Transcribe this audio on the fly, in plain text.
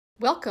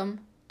Welcome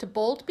to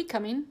Bold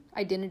Becoming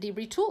Identity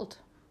Retooled.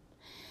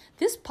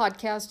 This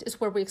podcast is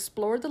where we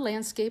explore the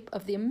landscape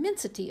of the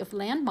immensity of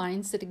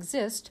landmines that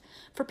exist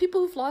for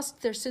people who've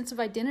lost their sense of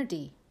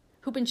identity,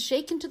 who've been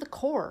shaken to the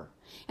core,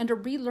 and are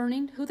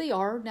relearning who they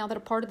are now that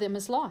a part of them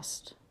is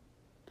lost.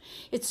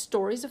 It's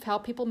stories of how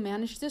people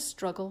manage this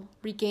struggle,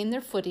 regain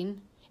their footing,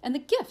 and the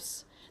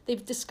gifts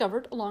they've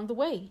discovered along the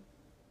way.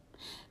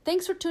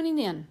 Thanks for tuning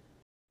in.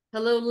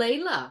 Hello,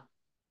 Layla.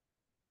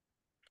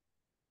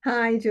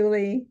 Hi,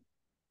 Julie.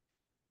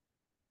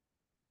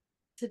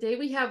 Today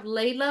we have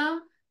Layla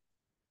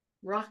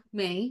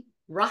Rahmeh.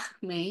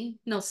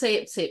 No, say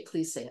it,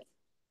 please say it.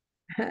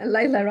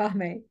 Layla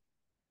Rahmeh.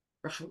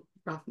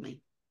 Rahmeh.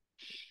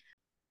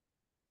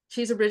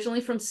 She's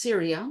originally from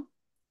Syria.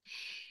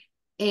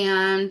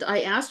 And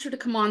I asked her to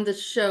come on the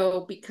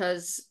show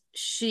because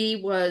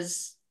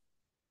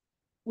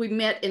we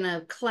met in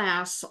a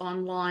class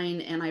online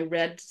and I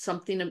read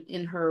something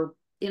in her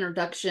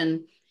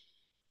introduction.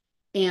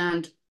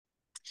 And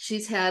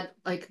she's had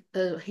like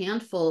a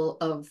handful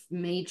of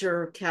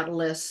major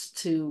catalysts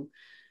to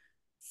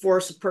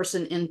force a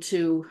person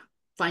into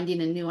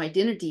finding a new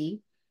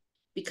identity,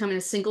 becoming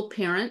a single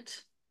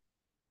parent,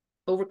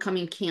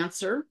 overcoming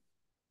cancer,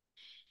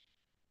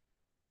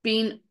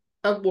 being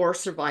a war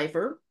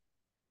survivor,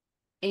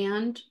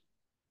 and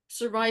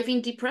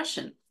surviving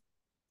depression.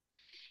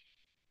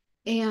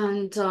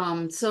 And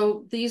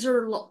so these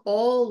are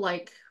all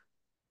like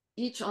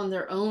each on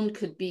their own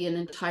could be an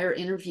entire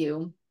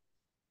interview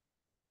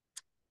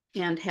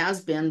and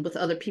has been with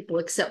other people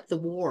except the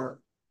war.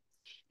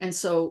 And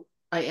so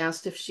I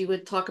asked if she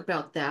would talk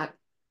about that.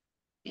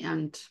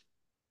 And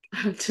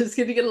I'm just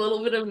going to get a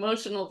little bit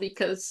emotional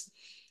because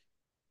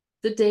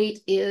the date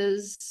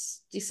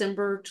is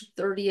December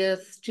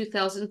 30th,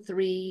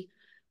 2003.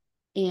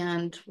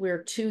 And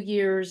we're 2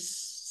 years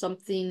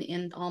something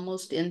in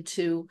almost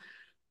into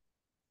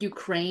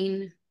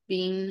Ukraine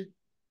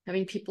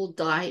having people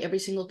die every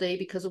single day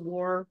because of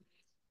war.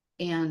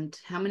 And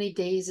how many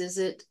days is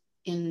it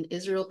in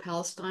Israel,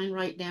 Palestine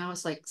right now?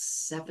 It's like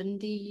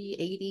 70,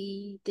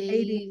 80 80,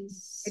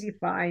 days,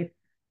 85.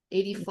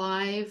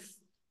 85.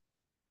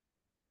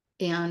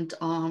 And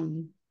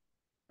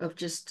of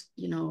just,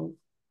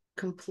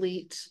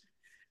 complete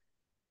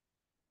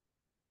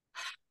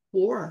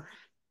war.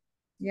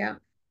 Yeah,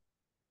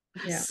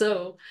 yeah.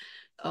 So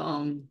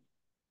um,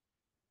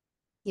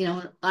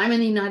 I'm in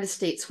the United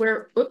States I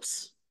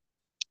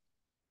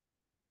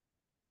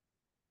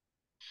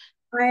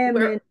am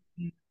where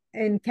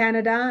in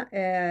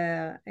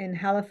Canada, in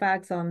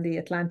Halifax on the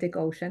Atlantic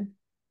Ocean.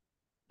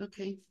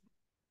 okay.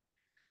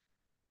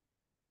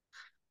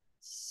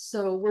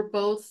 So we're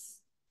both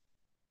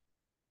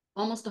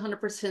almost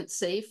 100%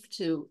 safe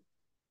to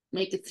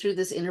make it through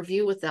this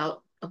interview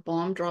without a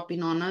bomb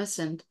dropping on us.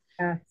 And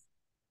Yes.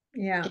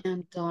 Yeah.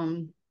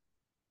 and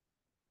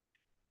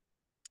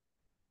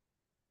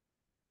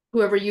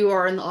whoever you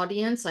are in the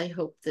audience, I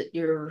hope that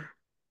you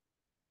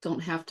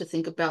don't have to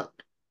think about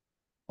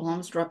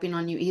bombs dropping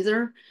on you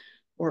either,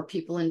 or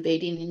people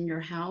invading in your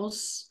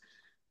house.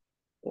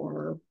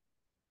 Or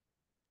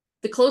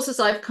the closest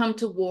I've come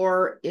to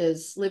war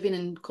is living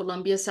in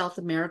Colombia, South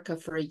America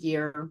for a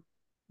year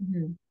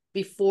Mhm. right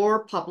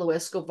before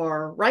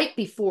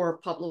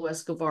Pablo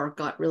Escobar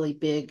got really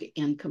big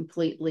and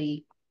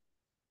completely.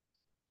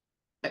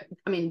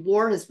 I mean,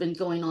 war has been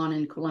going on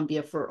in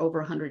Colombia for over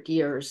 100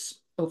 years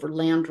over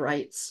land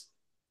rights,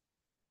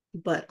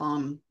 but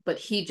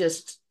he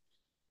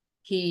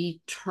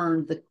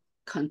turned the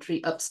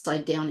country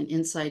upside down and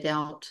inside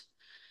out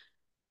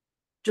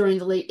during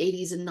the late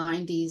 80s and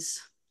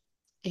 90s.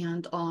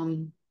 And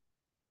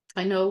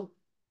I know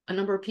a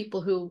number of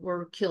people who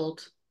were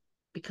killed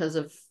because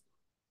of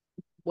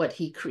what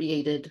he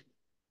created.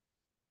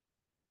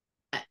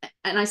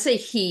 And I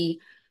say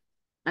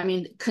I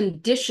mean,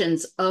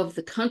 conditions of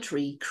the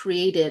country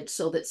created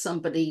so that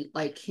somebody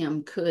like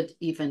him could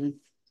even,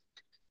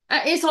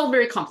 it's all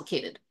very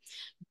complicated.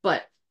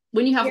 But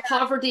when you Yeah. have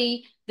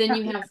poverty, then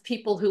you have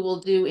people who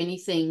will do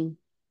anything,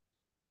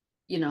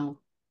 you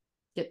know,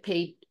 get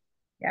paid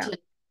Yeah.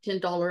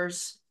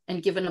 $10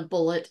 and given a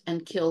bullet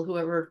and kill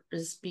whoever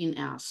is being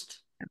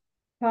asked.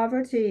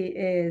 Poverty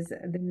is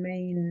the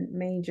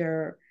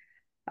major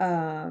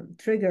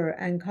trigger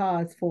and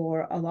cause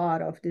for a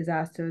lot of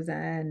disasters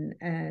and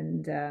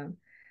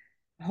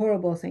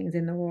horrible things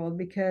in the world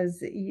because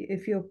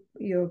if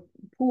you're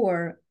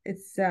poor,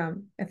 it's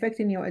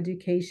affecting your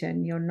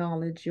education, your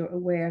knowledge, your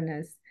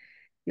awareness,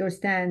 your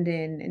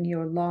standing, and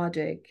your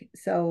logic.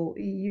 So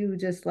you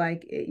just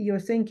like you're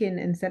thinking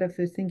instead of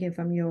thinking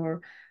from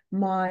your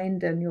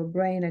mind and your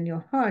brain and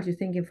your heart, you're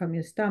thinking from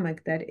your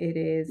stomach that it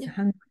is Yeah.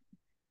 hungry.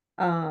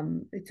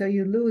 So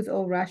you lose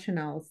all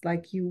rationals,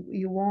 like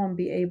you won't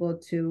be able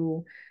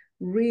to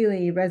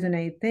really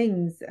resonate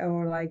things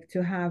or like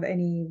to have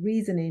any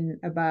reasoning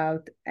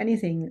about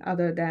anything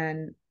other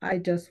than I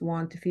just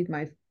want to feed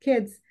my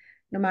kids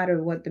no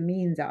matter what the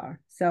means are.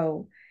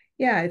 So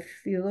yeah,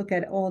 if you look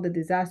at all the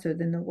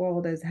disasters in the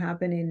world that's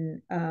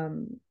happening,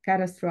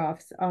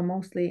 catastrophes are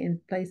mostly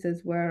in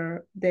places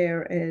where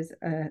there is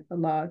a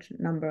large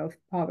number of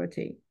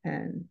poverty,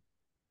 and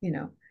you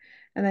know,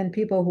 and then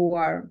people who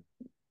are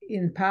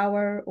in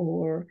power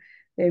or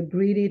they're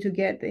greedy to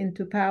get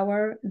into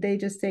power, they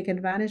just take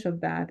advantage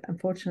of that,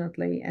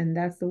 unfortunately, and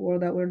that's the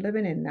world that we're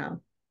living in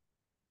now.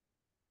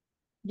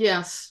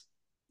 Yes.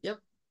 Yep.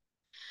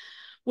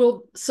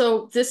 Well,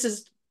 so this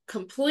is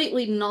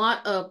completely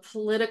not a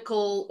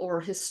political or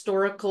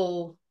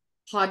historical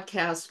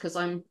podcast because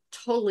I'm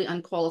totally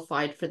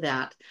unqualified for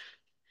that.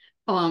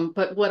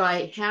 But what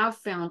I have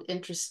found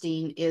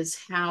interesting is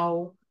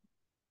how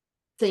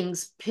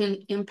things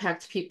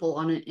impact people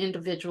on an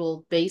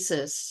individual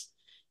basis.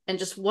 And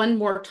just one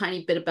more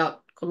tiny bit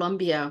about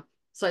Colombia.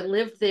 So I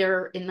lived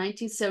there in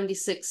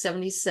 1976,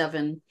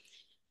 77.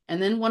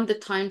 And then one of the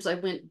times I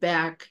went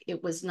back,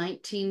 it was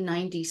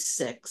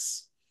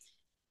 1996.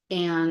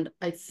 And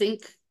I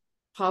think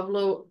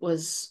Pablo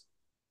was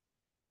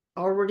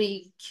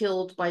already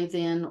killed by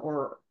then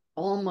or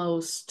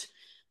almost.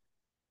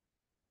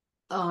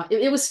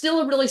 It was still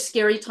a really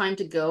scary time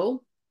to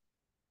go.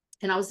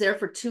 And I was there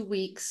for 2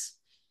 weeks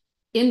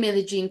in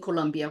Medellin,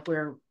 Colombia,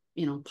 where,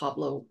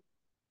 Pablo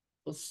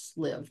was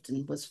lived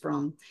and was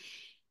from.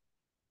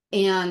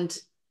 And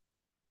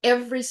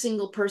every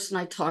single person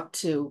I talked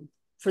to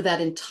for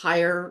that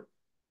entire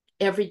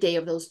every day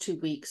of those 2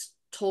 weeks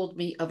told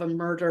me of a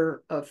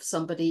murder of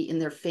somebody in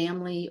their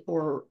family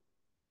or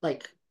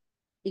like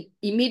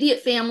immediate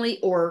family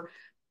or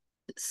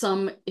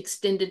some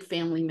extended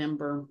family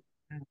member.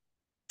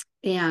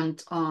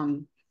 And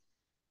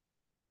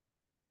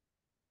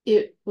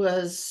it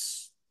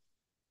was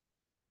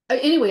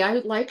anyway, I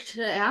would like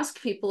to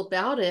ask people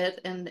about it,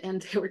 and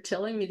they were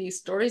telling me these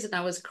stories, and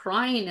I was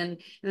crying,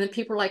 and then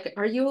people were like,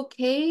 "Are you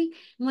okay?"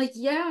 I'm like,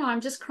 "Yeah,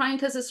 I'm just crying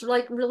because it's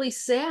like really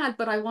sad,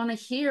 but I want to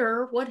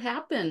hear what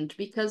happened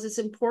because it's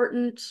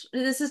important.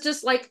 This is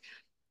just like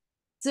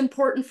it's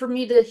important for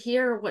me to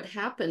hear what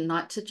happened,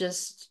 not to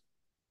just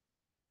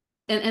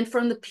and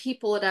from the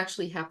people it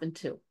actually happened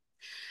to."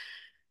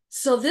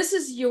 So this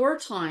is your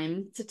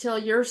time to tell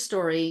your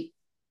story,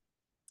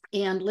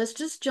 and let's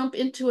just jump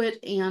into it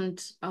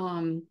and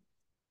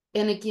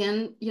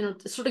again,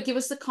 sort of give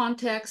us the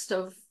context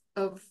of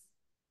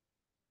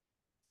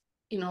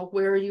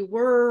where you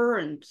were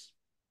and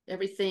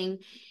everything,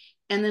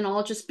 and then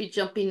I'll just be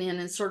jumping in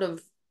and sort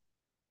of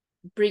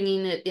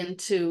bringing it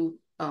into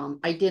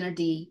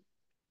identity,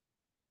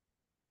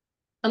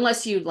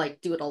 unless you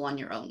like do it all on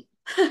your own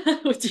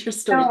with your No,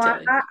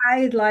 storytelling.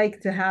 I'd like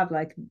to have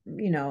like,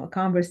 a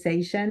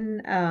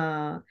conversation.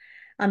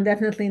 I'm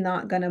definitely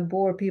not gonna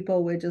bore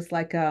people with just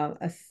like a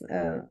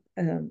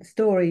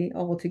story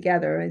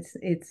altogether.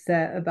 It's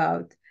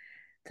about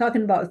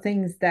talking about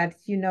things that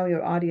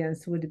your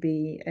audience would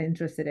be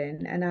interested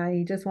in. And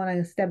I just want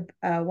to step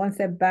one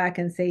step back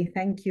and say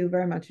thank you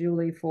very much,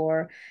 Julie,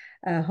 for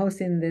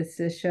hosting this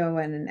show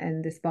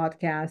and this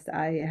podcast.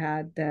 I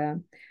had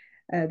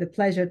the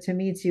pleasure to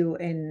meet you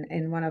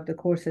in one of the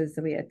courses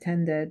that we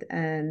attended,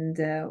 and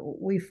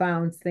we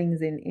found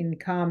things in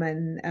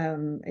common.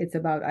 It's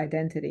about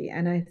identity,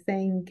 and I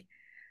think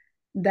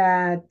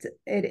that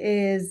it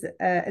is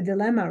a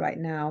dilemma right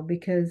now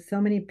because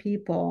so many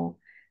people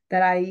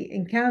that I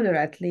encounter,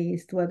 at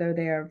least, whether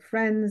they're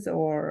friends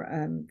or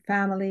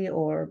family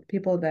or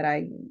people that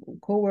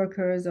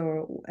coworkers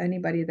or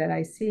anybody that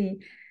I see,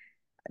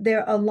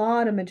 there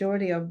are a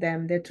majority of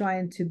them, they're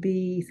trying to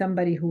be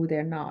somebody who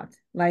they're not.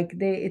 Like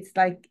it's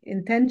like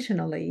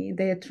intentionally,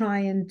 they're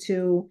trying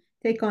to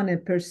take on a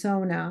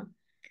persona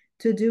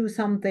to do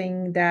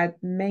something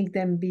that make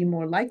them be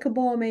more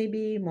likable,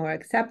 maybe more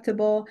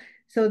acceptable.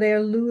 So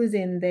they're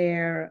losing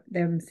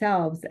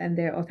themselves and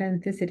their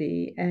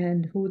authenticity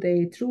and who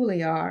they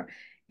truly are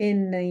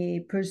in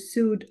the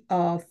pursuit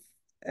of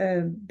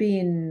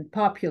being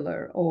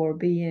popular or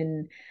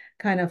being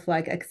kind of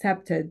like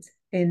accepted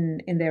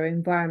in their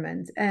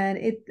environment. And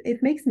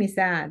it makes me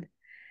sad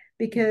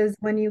because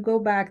when you go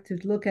back to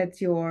look at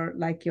your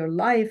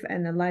life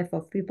and the life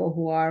of people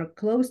who are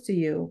close to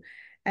you,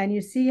 and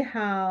you see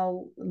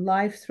how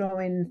life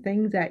throwing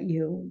things at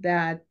you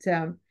that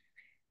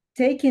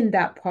taking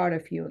that part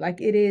of you,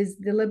 like it is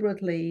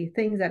deliberately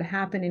things that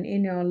happen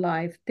in your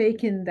life,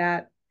 taking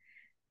that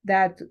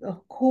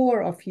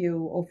core of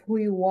you, of who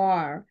you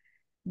are,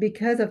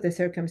 because of the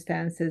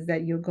circumstances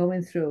that you're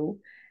going through.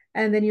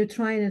 And then you're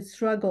trying to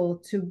struggle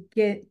to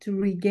get to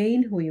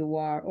regain who you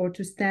are or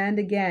to stand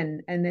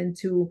again and then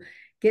to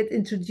get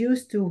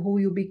introduced to who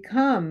you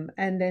become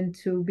and then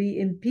to be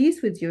in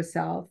peace with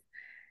yourself.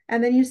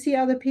 And then you see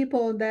other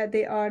people that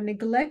they are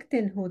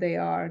neglecting who they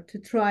are to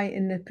try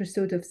in the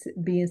pursuit of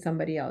being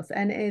somebody else.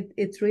 And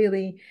it's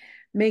really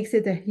makes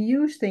it a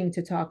huge thing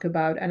to talk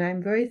about. And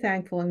I'm very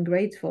thankful and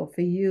grateful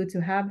for you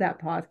to have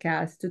that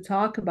podcast to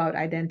talk about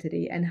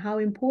identity and how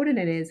important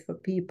it is for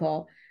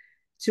people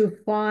to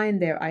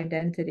find their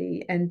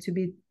identity and to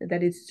be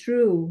that it's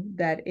true,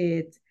 that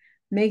it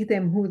make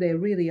them who they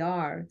really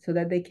are so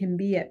that they can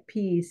be at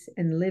peace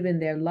and live in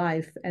their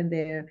life and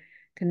their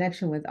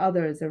connection with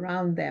others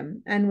around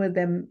them and with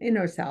them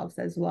inner selves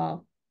as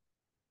well,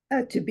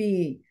 to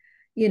be,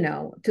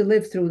 to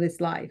live through this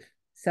life.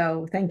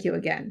 So thank you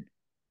again.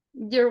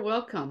 You're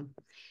welcome.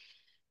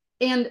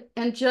 And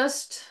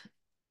just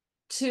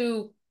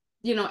to,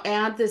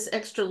 add this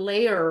extra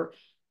layer,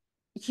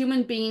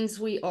 human beings,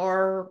 we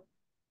are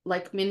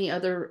like many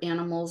other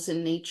animals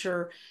in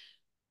nature,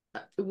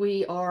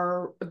 we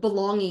are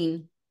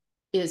belonging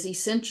is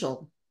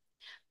essential.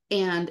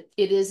 And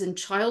it is in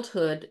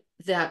childhood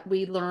that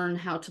we learn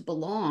how to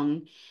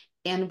belong.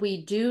 And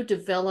we do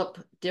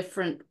develop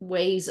different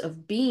ways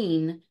of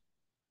being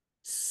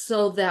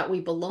so that we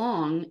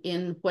belong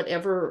in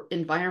whatever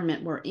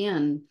environment we're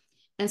in.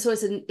 And so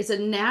it's a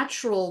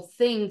natural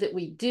thing that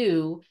we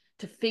do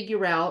to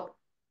figure out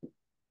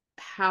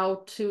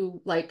how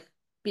to like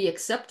be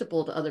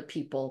acceptable to other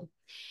people.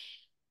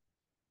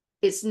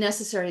 It's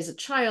necessary as a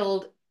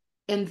child.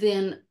 And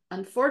then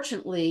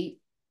unfortunately,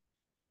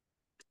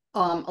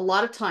 a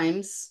lot of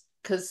times,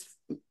 because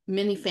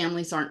many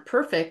families aren't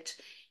perfect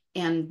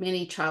and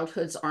many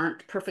childhoods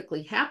aren't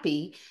perfectly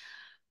happy,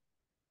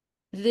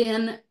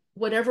 then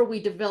whatever we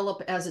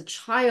develop as a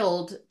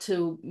child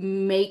to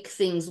make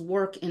things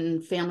work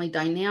in family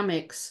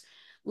dynamics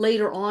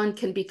later on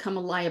can become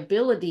a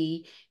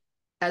liability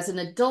as an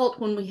adult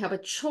when we have a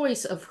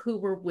choice of who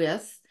we're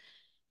with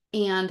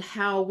and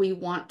how we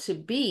want to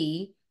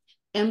be.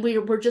 And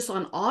we're just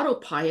on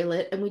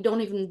autopilot and we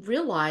don't even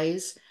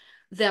realize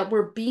that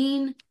we're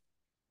being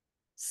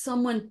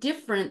someone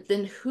different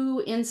than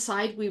who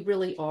inside we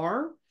really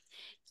are.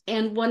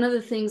 And one of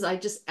the things I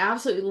just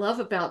absolutely love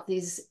about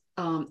these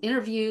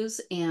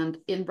interviews and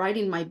in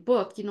writing my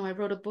book, I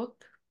wrote a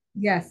book,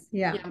 Yes,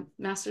 yeah. yeah,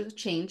 Masters of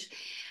Change,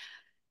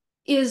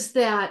 is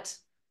that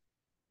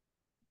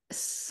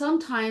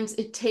sometimes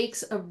it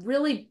takes a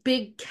really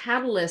big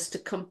catalyst to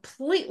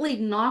completely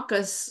knock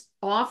us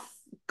off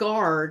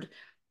guard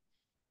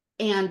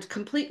and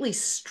completely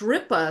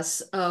strip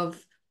us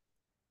of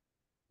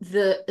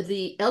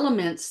the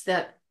elements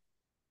that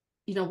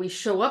we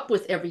show up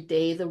with every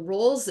day, the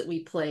roles that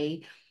we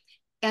play.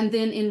 And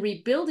then in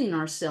rebuilding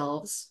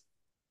ourselves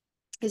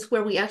is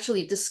where we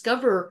actually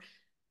discover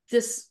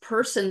this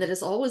person that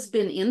has always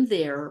been in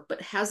there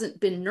but hasn't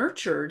been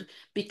nurtured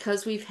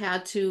because we've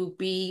had to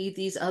be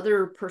these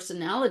other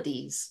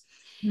personalities.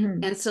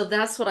 Mhm. And so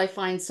that's what I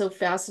find so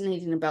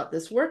fascinating about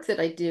this work that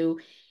I do,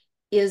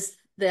 is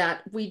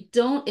that we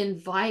don't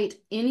invite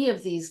any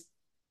of these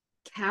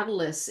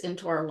catalysts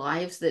into our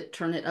lives that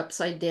turn it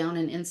upside down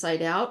and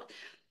inside out.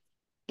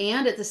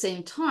 And at the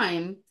same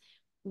time,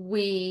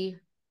 we,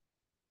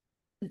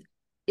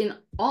 in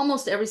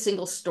almost every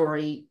single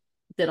story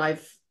that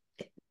I've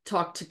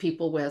talked to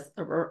people with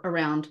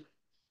around,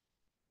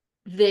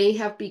 they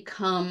have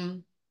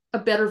become a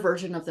better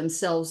version of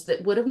themselves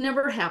that would have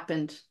never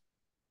happened.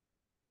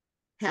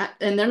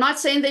 And they're not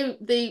saying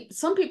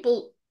some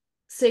people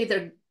say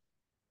they're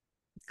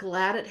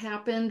glad it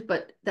happened,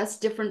 but that's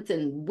different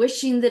than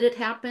wishing that it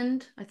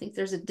happened. I think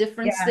there's a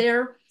difference Yeah,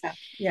 there.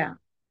 yeah.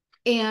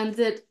 And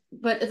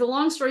but the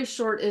long story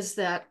short is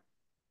that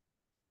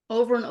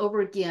over and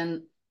over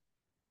again,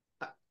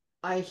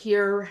 I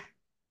hear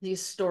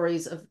these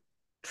stories of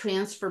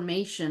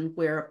transformation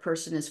where a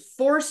person is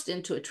forced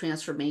into a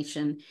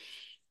transformation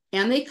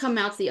and they come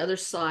out the other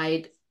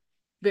side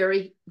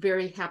very,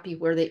 very happy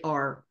where they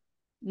are.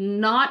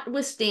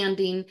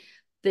 Notwithstanding,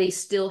 they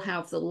still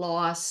have the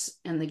loss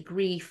and the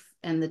grief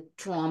and the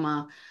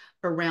trauma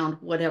around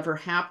whatever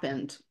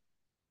happened.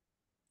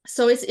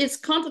 So it's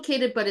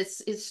complicated, but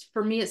it's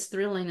for me it's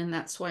thrilling, and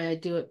that's why I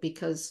do it.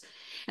 Because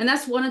and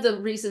that's one of the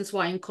reasons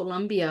why in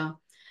Colombia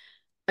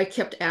I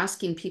kept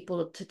asking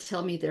people to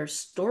tell me their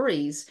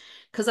stories,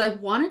 because I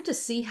wanted to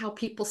see how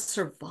people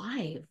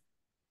survive.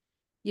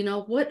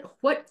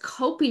 What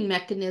coping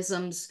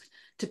mechanisms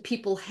do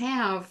people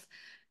have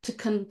to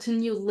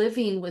continue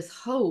living with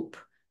hope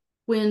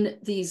when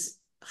these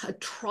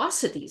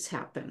atrocities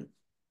happen?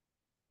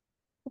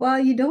 Well,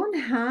 you don't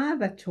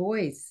have a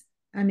choice.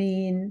 I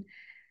mean,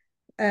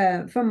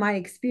 from my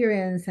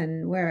experience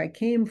and where I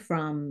came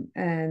from,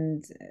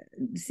 and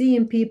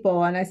seeing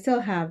people, and I still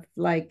have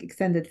like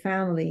extended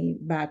family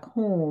back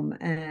home,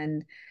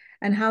 and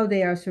how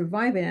they are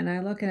surviving. And I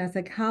look and I was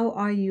like, how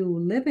are you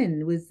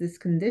living with these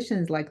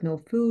conditions? Like no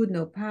food,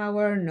 no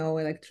power, no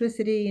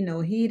electricity,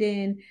 no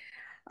heating.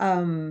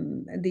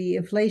 The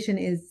inflation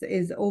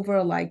is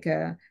over like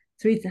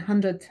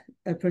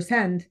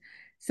 300%.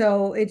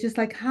 So it's just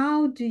like,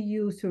 how do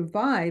you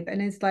survive?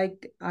 And it's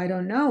like, I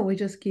don't know, we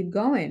just keep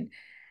going.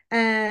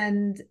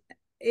 And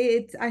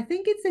I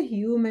think it's a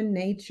human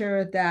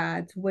nature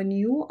that when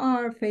you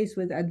are faced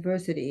with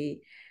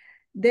adversity,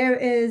 there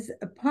is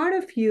a part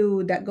of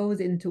you that goes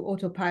into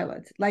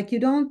autopilot. Like you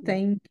don't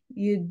think,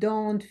 you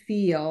don't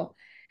feel,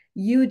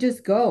 you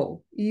just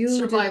go. You just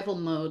Survival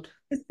mode.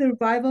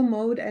 survival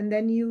mode, and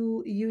then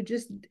you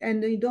just,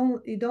 and you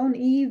don't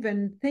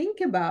even think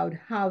about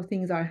how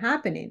things are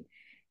happening.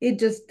 It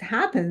just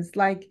happens.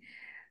 Like,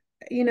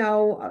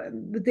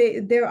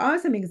 there are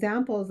some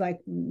examples, like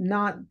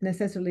not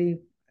necessarily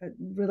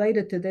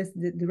related to this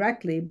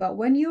directly, but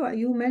when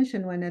you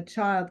mentioned when a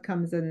child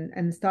comes in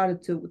and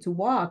started to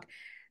walk,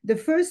 the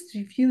first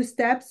few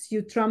steps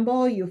you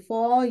tremble, you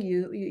fall,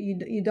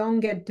 you don't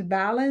get to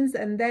balance,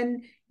 and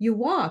then you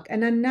walk.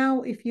 And then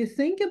now, if you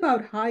think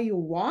about how you're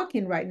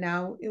walking right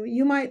now,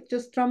 you might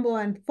just tremble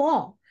and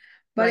fall.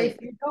 But if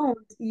Right. you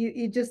don't,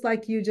 you just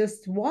like you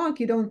just walk,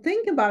 you don't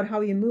think about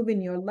how you're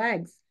moving your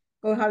legs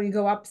or how you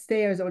go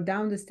upstairs or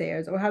down the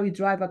stairs or how you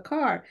drive a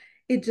car.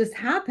 It just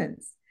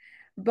happens.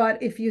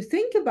 But if you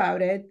think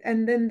about it,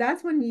 and then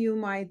that's when you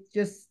might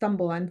just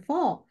stumble and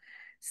fall.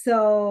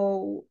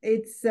 So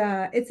it's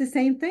the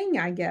same thing,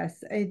 I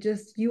guess. It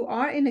just you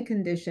are in a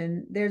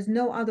condition. There's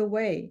no other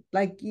way.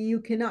 Like you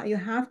cannot, you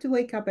have to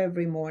wake up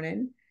every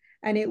morning,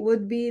 and it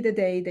would be the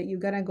day that you're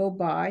gonna go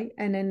by,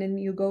 and then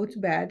you go to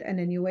bed, and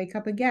then you wake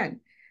up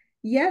again.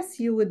 Yes,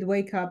 you would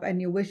wake up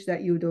and you wish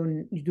that you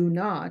do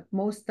not.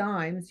 Most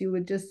times you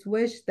would just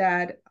wish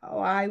that, oh,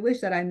 I wish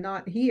that I'm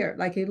not here.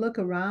 Like you look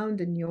around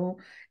and you're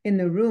in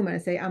the room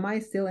and say, am I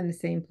still in the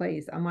same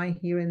place? Am I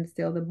hearing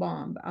still the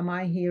bomb? Am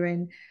I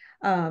hearing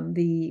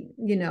the,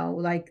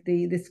 like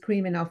the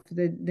screaming of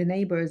the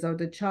neighbors or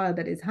the child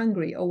that is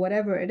hungry or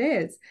whatever it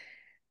is?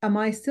 Am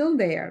I still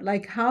there?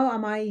 Like, how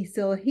am I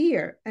still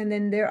here? And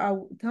then there are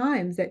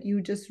times that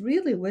you just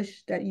really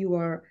wish that you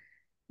are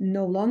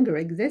no longer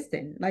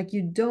existing. Like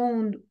you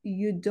don't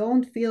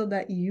feel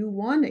that you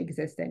want to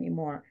exist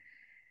anymore.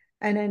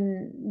 And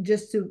then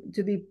just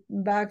to be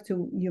back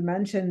to you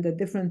mentioned the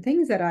different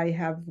things that I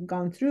have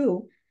gone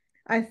through.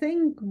 I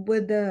think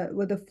with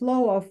the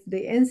flow of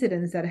the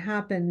incidents that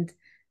happened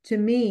to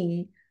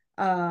me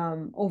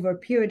over a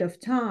period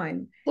of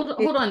time,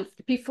 Hold on.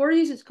 Before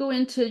you just go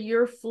into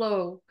your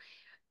flow,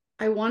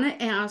 I want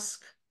to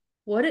ask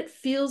what it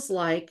feels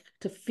like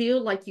to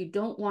feel like you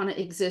don't want to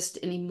exist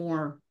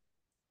anymore.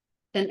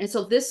 And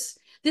so this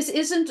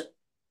isn't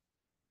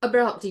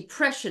about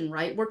depression,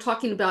 right? We're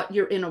talking about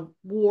you're in a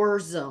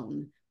war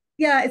zone.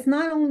 yeah, it's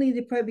not only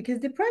depression because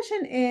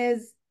depression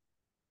is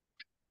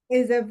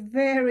a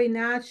very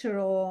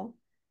natural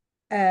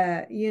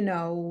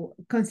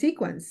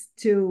consequence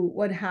to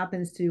what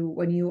happens to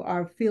when you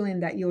are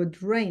feeling that you're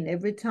drained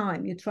every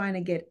time you're trying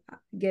to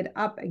get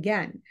up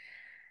again.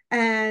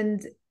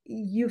 And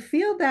you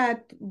feel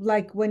that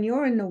like when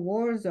you're in the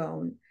war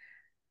zone,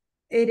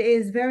 it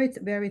is very,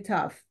 very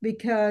tough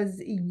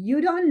because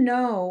you don't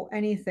know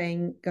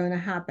anything going to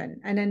happen.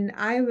 And then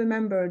I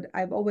remembered,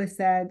 I've always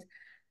said,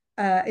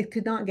 it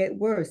could not get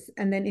worse,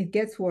 and then it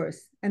gets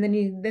worse, and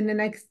then the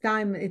next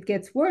time it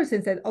gets worse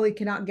and said, oh, it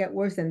cannot get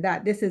worse than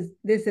that. This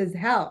is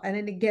hell, and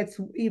then it gets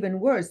even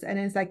worse, and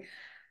it's like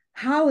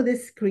how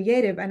this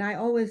creative. And I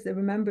always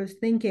remember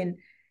thinking,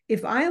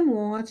 if I am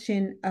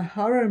watching a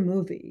horror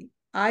movie,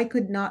 I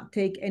could not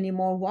take any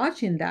more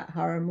watching that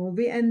horror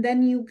movie, and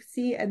then you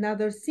see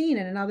another scene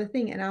and another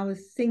thing, and I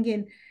was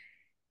thinking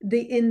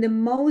in the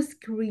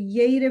most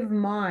creative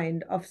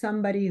mind of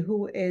somebody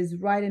who is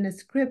writing a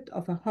script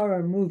of a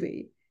horror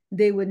movie,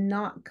 they would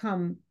not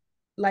come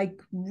like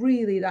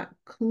really that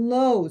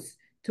close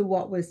to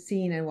what was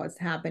seen and what's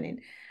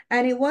happening.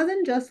 And it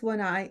wasn't just when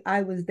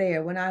I was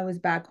there, when I was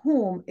back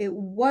home, it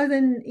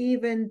wasn't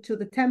even to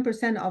the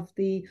 10% of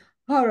the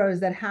horrors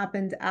that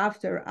happened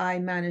after I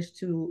managed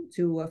to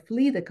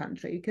flee the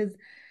country. Because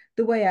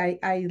the way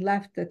I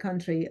left the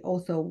country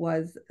also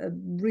was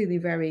really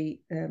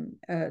very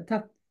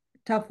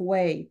tough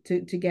way to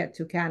get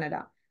to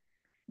Canada.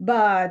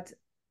 But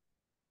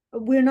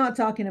we're not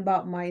talking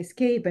about my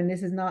escape, and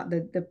this is not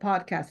the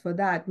podcast for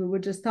that. We were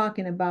just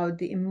talking about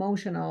the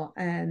emotional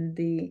and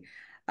the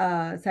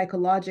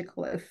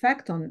psychological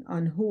effect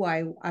on who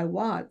I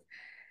was.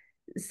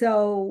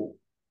 So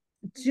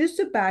just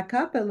to back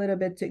up a little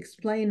bit to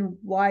explain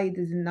why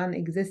this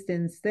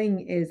non-existence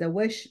thing is a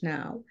wish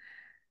now,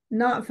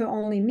 not for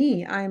only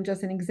me. I am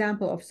just an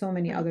example of so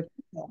many Right. other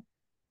people.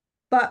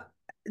 But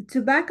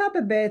to back up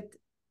a bit,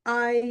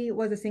 I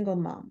was a single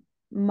mom.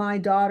 My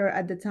daughter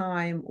at the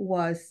time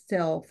was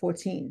still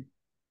 14.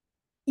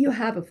 You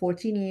have a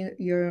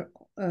 14-year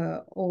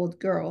old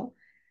girl.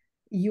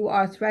 You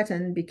are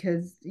threatened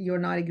because you're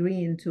not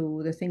agreeing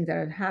to the things that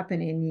are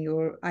happening.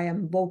 I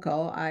am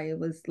vocal. I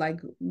was like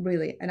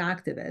really an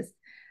activist,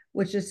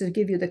 which is to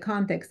give you the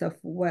context of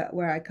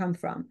where I come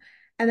from.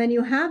 And then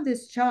you have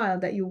this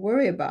child that you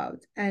worry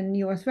about, and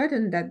you are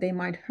threatened that they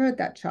might hurt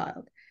that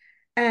child,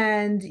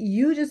 and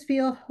you just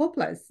feel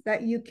hopeless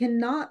that you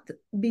cannot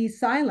be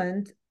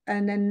silent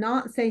and then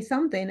not say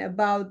something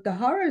about the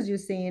horrors you're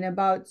seeing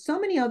about so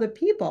many other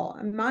people.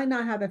 It might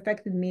not have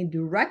affected me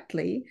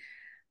directly,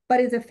 but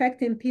it's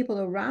affecting people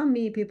around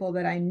me, people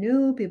that I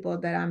knew, people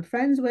that I'm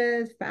friends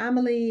with,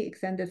 family,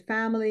 extended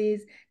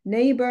families,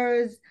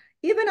 neighbors,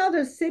 even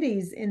other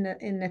cities in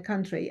the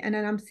country. And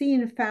then I'm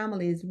seeing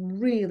families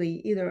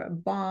really either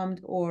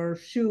bombed or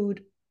shoot,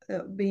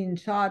 being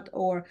shot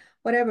or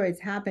whatever is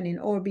happening,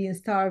 or being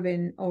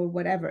starving or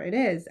whatever it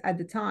is at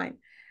the time.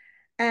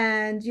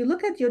 And you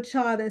look at your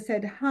child and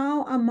said,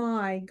 how am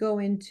I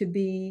going to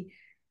be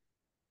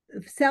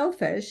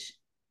selfish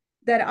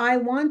that I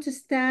want to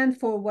stand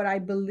for what I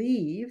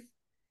believe,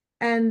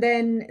 and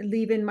then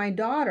leaving my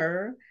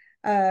daughter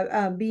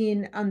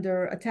being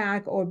under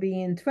attack or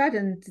being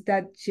threatened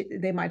that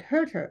they might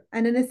hurt her.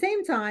 And at the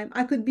same time,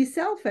 I could be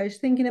selfish,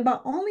 thinking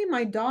about only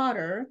my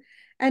daughter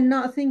and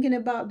not thinking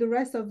about the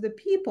rest of the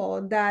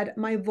people that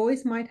my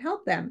voice might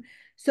help them.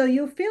 So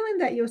you're feeling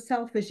that you're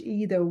selfish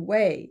either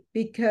way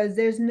because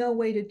there's no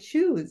way to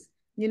choose,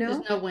 you There's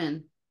know? no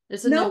win.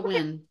 There's a No no way.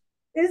 win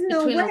There's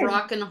no between a way.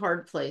 rock and a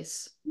hard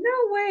place. No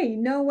way.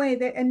 No way.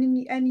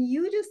 And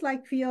you just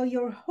like feel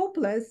you're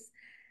hopeless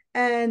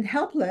and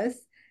helpless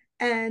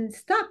and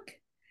stuck,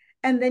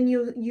 and then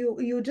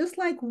you just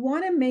like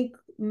want to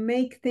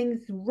make things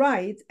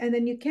right, and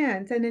then you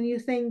can't, and then you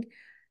think,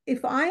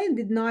 if I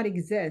did not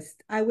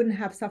exist, I wouldn't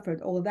have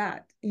suffered all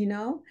that,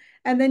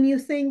 and then you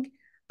think,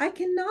 I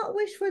cannot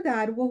wish for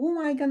that. Well, who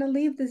am I going to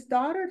leave this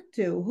daughter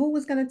to? Who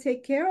was going to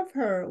take care of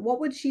her? What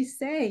would she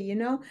say?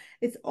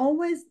 It's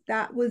always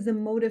that was the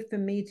motive for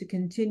me to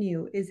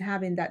continue, is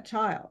having that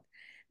child,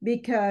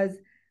 because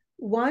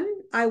one,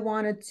 I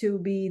wanted to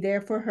be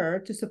there for her,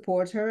 to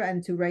support her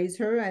and to raise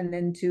her, and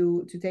then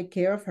to take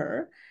care of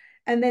her.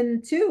 And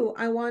then two,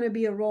 I want to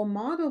be a role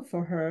model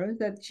for her,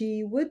 that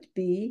she would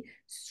be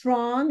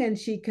strong and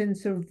she can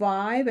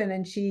survive, and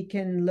then she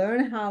can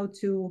learn how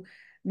to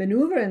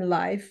maneuver in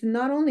life,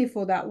 not only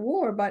for that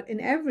war, but in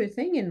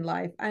everything in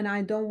life. And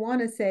I don't want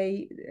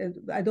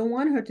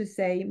her to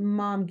say,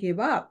 Mom, give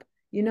up,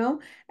 you know?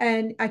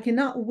 And I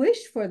cannot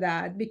wish for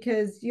that,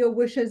 because your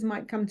wishes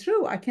might come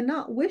true. I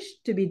cannot wish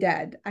to be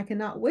dead. I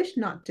cannot wish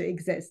not to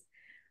exist.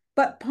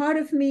 But part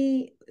of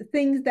me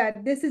thinks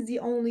that this is the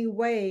only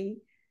way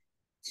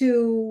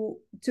to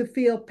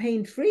feel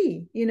pain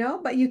free,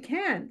 but you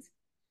can't.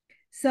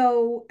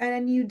 So,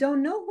 and you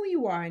don't know who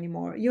you are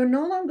anymore. You're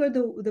no longer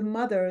the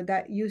mother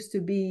that used to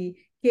be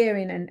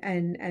caring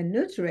and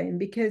nurturing,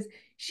 because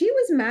she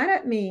was mad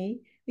at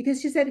me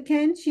because she said,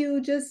 "Can't you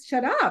just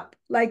shut up?"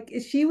 Like,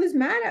 she was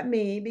mad at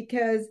me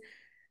because,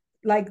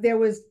 like, there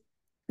was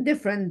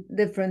different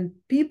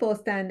people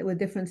stand with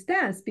different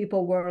stance.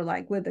 People were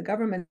like with the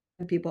government,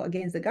 people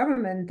against the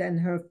government, and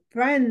her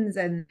friends,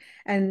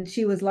 and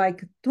she was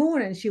like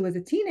torn, and she was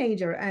a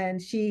teenager,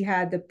 and she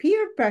had the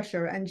peer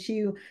pressure, and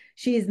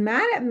she's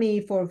mad at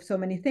me for so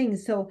many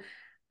things. So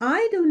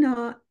I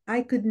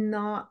could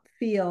not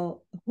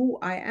feel who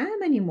I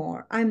am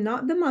anymore. I'm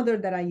not the mother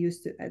that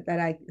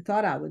I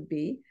thought I would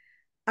be.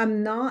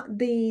 I'm not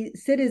the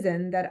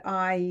citizen that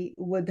I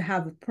would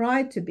have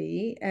pride to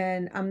be,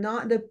 and I'm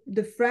not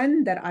the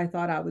friend that I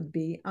thought I would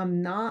be.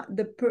 I'm not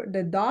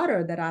the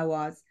daughter that I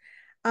was.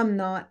 I'm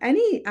not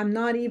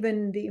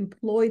even the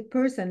employed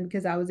person,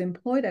 because I was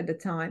employed at the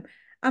time.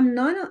 I'm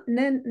none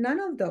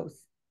of those.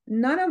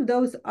 None of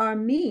those are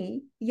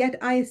me, yet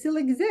I still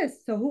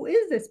exist. So who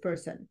is this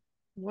person?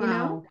 You know?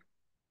 Wow.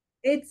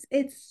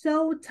 It's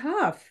so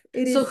tough.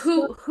 It So is so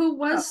who tough.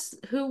 was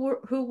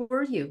who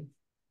were you?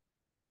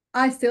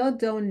 I still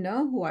don't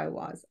know who I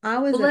was. I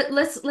was Well, a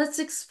let's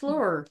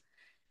explore.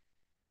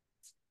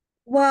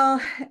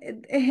 Well,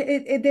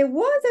 there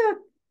was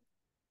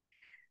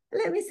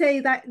let me say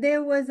that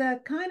there was a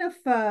kind of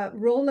a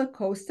roller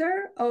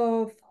coaster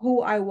of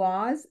who I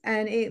was,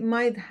 and it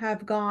might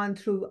have gone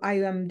through, I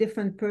am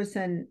different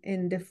person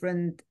in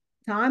different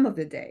time of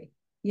the day,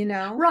 you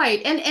know?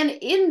 Right. And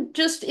in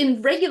just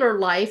in regular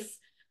life,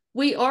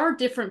 we are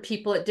different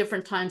people at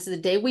different times of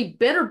the day. We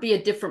better be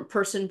a different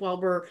person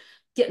while we're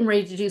getting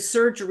ready to do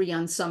surgery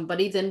on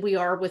somebody than we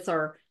are with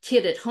our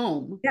kid at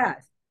home.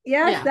 Yes.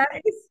 Yes, Yeah,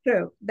 that is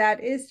true.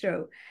 That is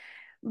true.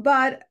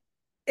 But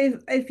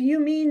if you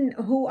mean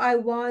who I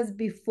was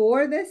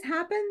before this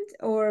happened,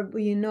 or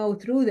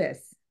through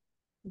this.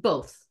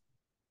 both.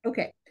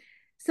 Okay.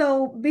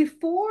 So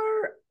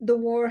before the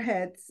war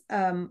hits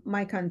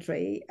my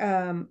country,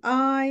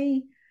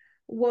 I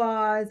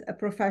was a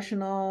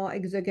professional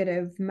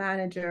executive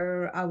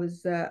manager.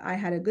 I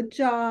had a good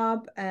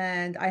job,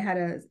 and I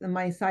had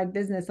my side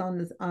business on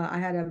this. I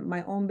had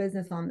my own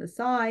business on the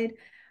side.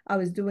 I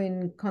was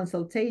doing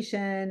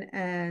consultation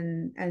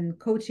and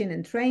coaching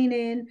and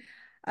training.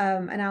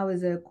 And I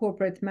was a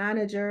corporate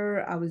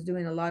manager. I was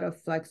doing a lot of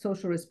like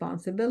social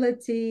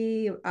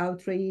responsibility,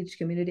 outreach,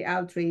 community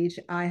outreach.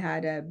 I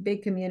had a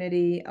big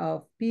community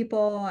of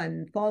people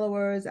and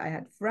followers. I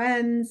had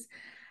friends,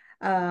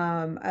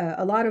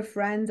 a lot of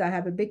friends. I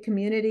have a big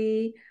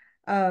community.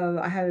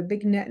 I have a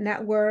big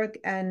network,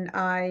 and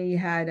I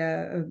had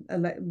a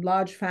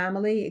large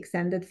family,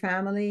 extended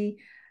family.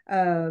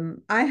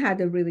 I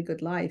had a really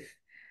good life,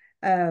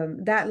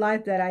 that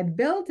life that I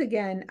built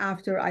again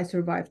after I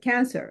survived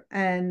cancer.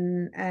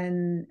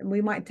 And we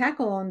might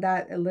tackle on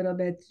that a little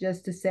bit,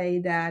 just to say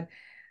that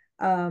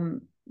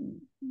um,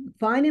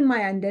 finding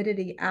my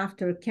identity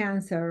after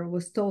cancer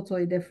was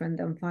totally different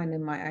than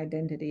finding my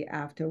identity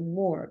after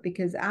war.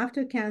 Because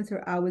after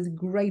cancer, I was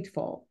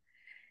grateful.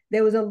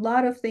 There was a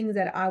lot of things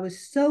that I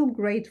was so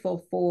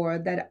grateful for,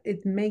 that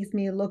it makes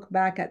me look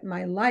back at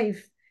my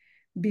life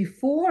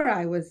before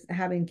I was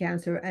having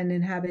cancer and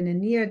then having a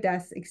near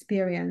death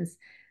experience,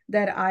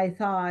 that I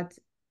thought,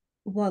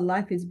 well,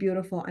 life is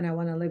beautiful and I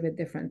want to live it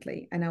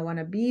differently. And I want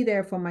to be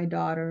there for my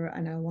daughter,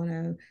 and I want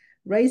to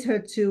raise her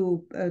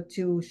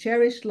to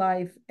cherish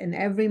life in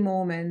every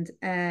moment,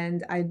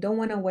 and I don't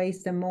want to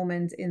waste a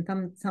moment in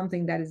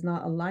something that is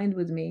not aligned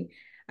with me.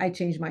 I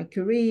changed my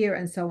career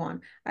and so on.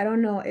 I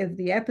don't know if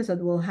the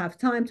episode will have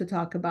time to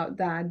talk about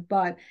that,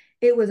 but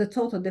it was a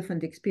total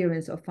different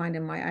experience of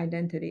finding my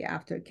identity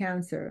after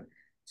cancer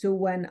to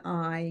when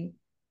I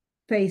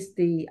faced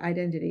the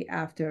identity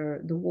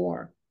after the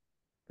war.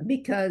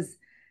 Because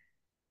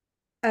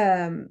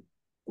um,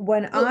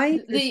 when Well, I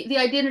the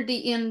identity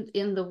in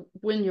the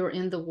when you're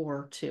in the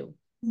war too.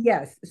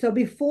 Yes. So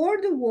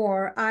before the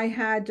war, I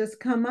had just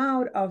come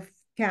out of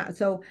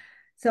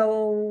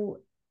so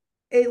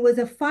it was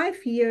a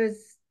 5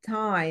 years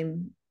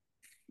time,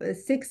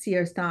 6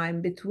 years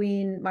time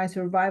between my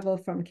survival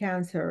from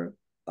cancer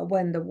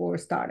when the war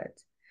started.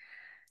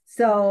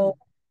 Okay.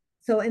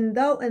 So in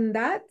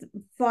that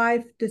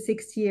 5 to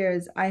 6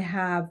 years, I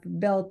have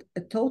built a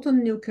total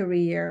new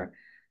career,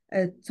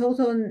 a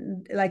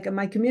total like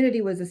my community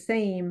was the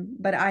same,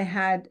 but I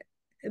had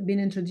been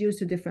introduced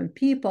to different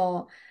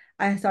people.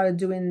 I started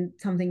doing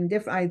something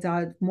different. I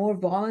started more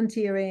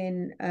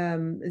volunteering.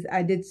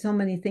 I did so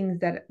many things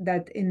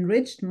that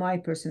enriched my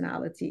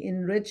personality,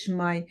 enriched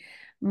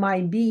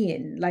my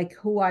being, like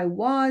who I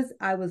was.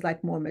 I was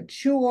like more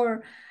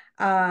mature.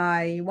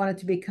 I wanted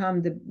to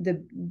become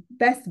the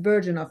best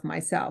version of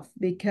myself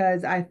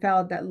because I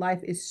felt that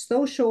life is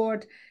so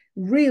short,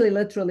 really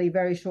literally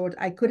very short.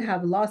 I could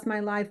have lost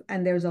my life,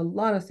 and there's a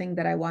lot of things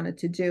that I wanted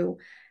to do.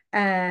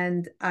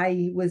 And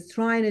I was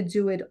trying to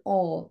do it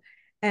all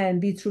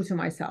and be true to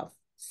myself.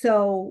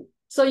 So,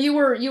 So you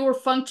were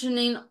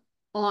functioning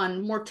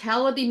on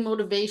mortality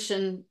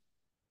motivation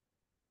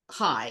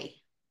high,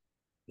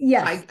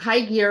 yes,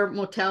 high gear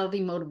mortality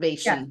yes,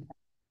 motivation.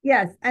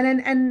 yes.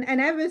 And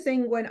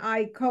everything when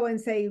I go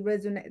and say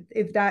resonate,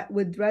 if that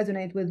would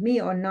resonate with me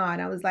or not,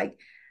 I was like,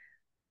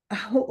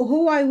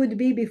 who I would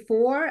be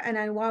before, and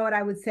then what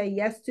I would say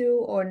yes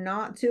to or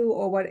not to,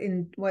 or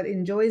what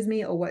enjoys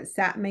me or what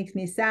makes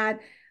me sad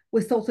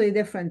was totally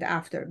different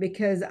after,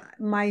 because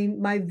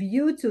my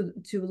view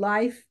to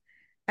life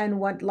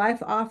and what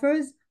life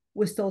offers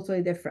was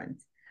totally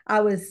different. I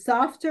was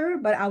softer,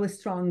 but I was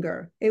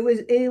stronger.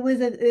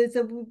 It's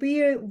a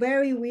weird,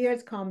 very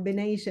weird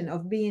combination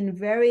of being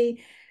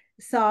very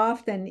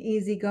soft and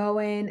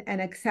easygoing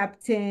and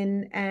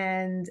accepting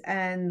and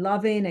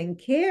loving and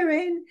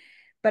caring,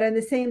 but at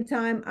the same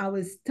time, I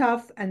was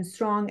tough and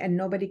strong, and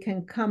nobody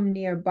can come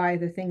nearby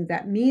the thing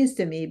that means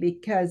to me,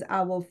 because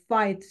I will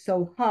fight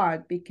so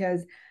hard,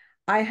 because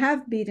I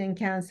have beaten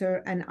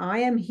cancer and I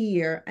am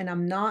here, and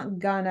I'm not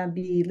gonna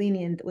be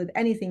lenient with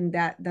anything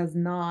that does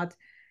not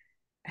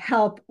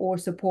help or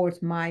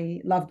support my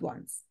loved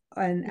ones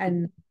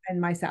and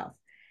myself.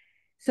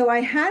 So I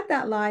had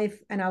that life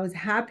and I was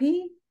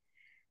happy.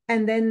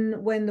 And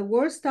then when the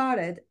war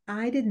started,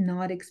 I did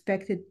not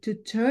expect it to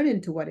turn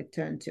into what it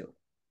turned to.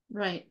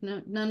 Right.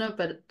 No, none of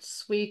it.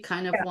 We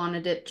kind of Yeah.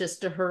 wanted it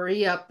just to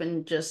hurry up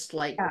and just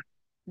like Yeah.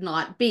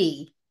 not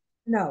be.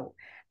 No.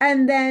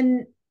 And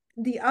then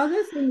the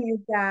other thing is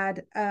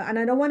that, and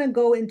I don't want to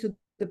go into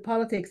the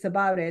politics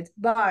about it,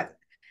 but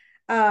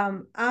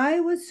I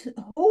was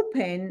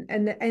hoping,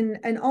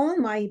 and all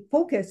my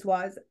focus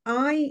was,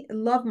 I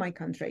love my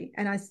country,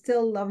 and I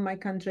still love my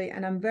country,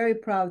 and I'm very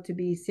proud to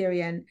be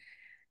Syrian.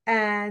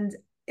 And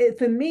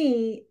for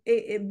me,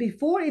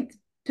 before it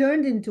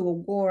turned into a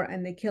war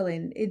and the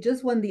killing, it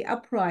just when the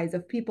uprise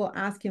of people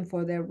asking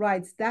for their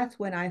rights, that's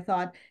when I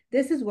thought,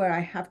 this is where I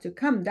have to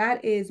come.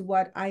 That is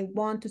what I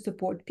want to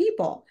support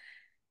people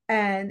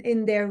and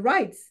in their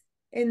rights,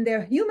 in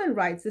their human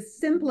rights, the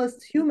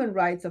simplest human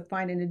rights of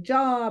finding a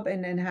job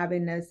and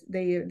having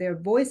their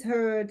voice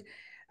heard,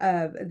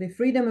 the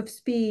freedom of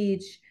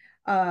speech,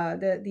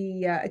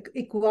 the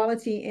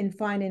equality in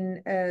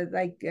finding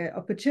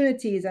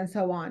opportunities and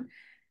so on.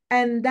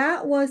 And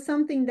that was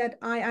something that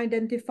I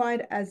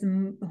identified as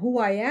who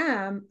I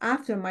am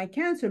after my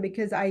cancer,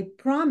 because I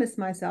promised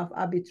myself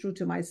I'll be true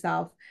to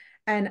myself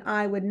and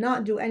I would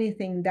not do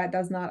anything that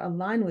does not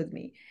align with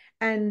me.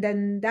 And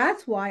then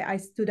that's why I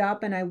stood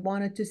up and I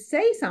wanted to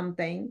say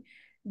something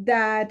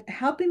that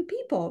helping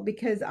people,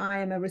 because I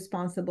am a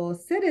responsible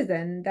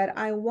citizen, that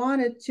I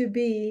wanted to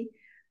be,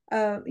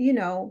 you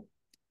know,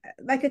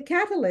 like a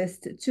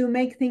catalyst to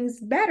make things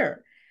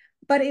better.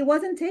 But it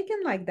wasn't taken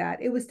like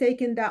that. It was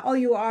taken that, oh,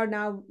 you are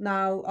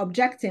now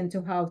objecting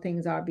to how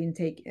things are being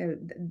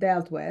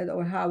dealt with,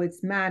 or how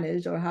it's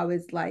managed, or how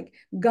it's like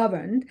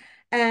governed,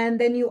 and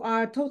then you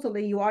are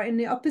in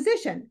the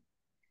opposition.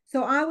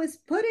 So I was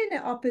put in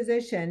the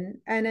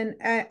opposition, and then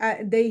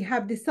they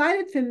have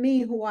decided for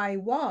me who I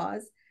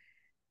was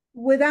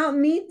without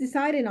me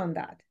deciding on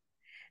that.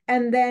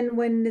 And then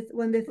when the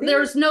thing,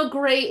 There's no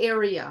gray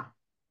area.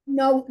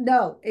 no,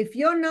 no. If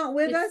you're not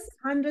with us It's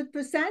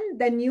 100%,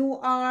 then you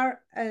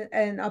are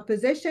an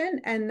opposition,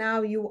 and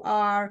now you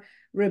are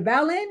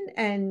rebelling,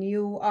 and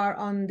you are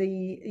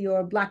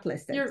you're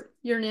blacklisted.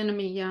 you're an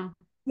enemy, yeah.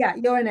 Yeah,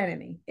 you're an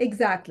enemy.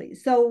 Exactly.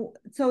 So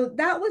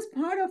that was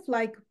part of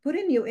like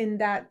putting you in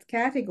that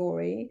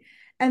category.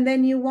 And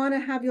then you want to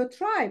have your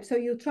tribe. So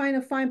you're trying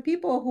to find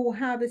people who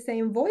have the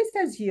same voice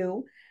as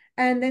you.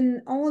 And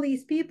then all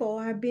these people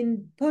have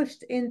been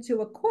pushed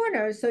into a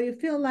corner. So you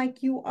feel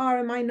like you are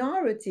a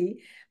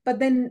minority, but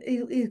then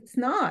it's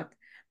not.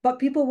 But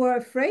people were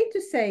afraid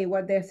to say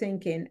what they're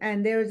thinking.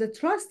 And there is a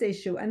trust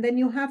issue. And then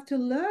you have to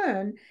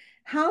learn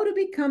how to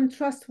become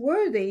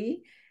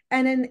trustworthy,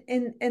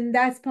 and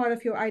that's part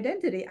of your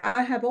identity.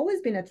 I have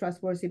always been a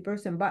trustworthy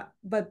person,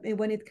 but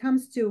when it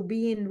comes to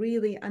being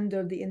really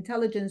under the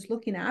intelligence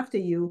looking after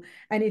you,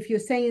 and if you're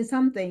saying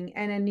something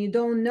and then you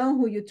don't know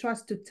who you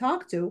trust to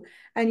talk to,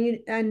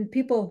 and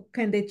people,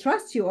 can they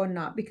trust you or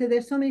not, because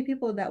there's so many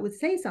people that would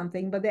say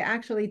something but they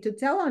actually to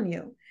tell on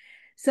you.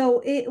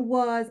 So it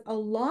was a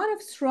lot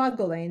of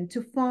struggling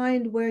to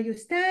find where you're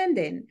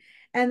standing.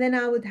 And then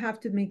I would have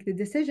to make the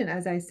decision,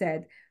 as I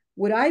said,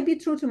 would I be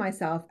true to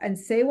myself and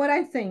say what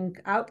I think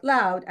out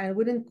loud and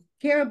wouldn't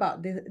care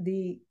about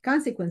the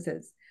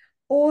consequences?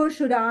 Or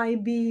should I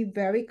be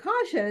very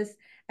cautious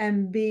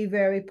and be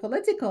very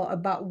political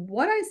about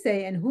what I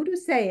say and who to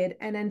say it,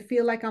 and then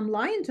feel like I'm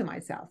lying to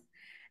myself?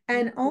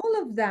 And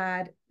all of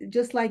that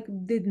just like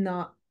did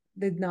not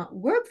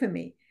work for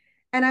me.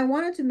 And I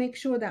wanted to make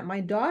sure that my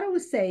daughter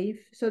was safe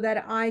so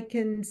that I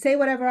can say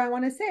whatever I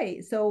want to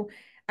say. So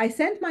I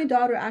sent my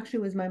daughter, actually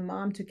with my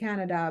mom, to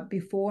Canada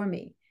before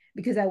me,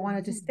 because I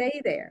wanted to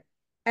stay there.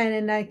 And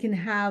then I can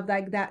have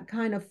like that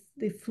kind of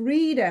the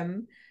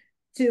freedom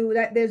to,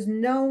 that there's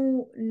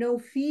no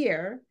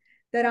fear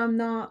that I'm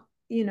not,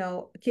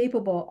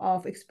 capable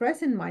of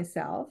expressing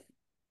myself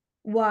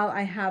while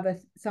I have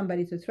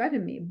somebody to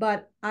threaten me.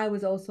 But I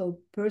was also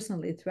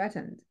personally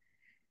threatened,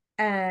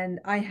 and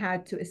I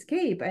had to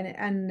escape.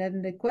 And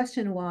then the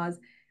question was,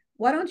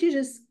 why don't you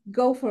just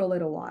go for a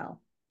little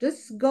while?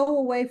 Just go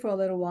away for a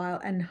little while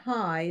and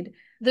hide.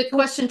 The For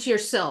question to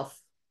yourself.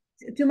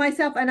 to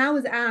myself, and I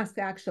was asked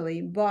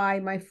actually by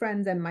my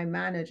friends and my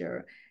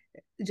manager,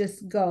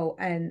 just go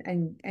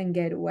and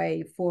get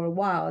away for a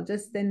while,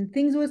 just then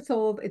things would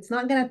solve. It's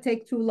not going to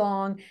take too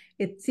long.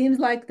 It seems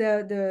like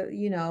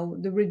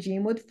the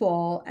regime would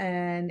fall,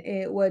 and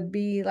it would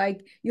be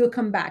like you'll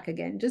come back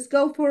again. Just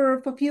go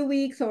for a few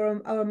weeks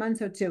or a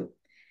month or two.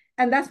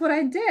 And that's what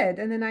I did.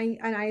 And then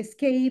I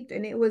escaped,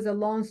 and it was a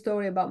long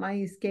story about my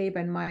escape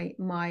and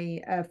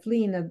my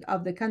fleeing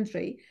of the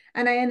country.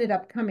 And I ended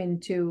up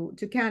coming to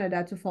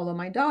Canada to follow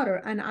my daughter.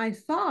 And I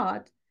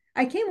thought,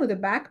 I came with a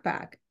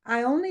backpack.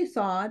 I only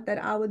thought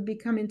that I would be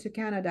coming to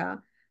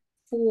Canada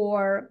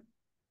for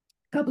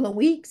a couple of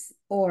weeks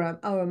or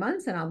a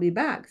month, and I'll be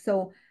back.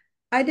 So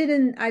I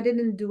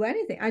didn't do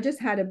anything. I just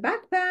had a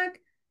backpack,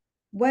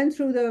 went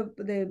through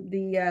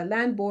the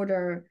land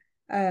border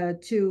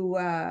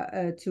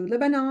to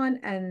Lebanon,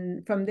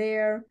 and from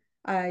there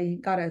I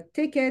got a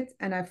ticket,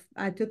 and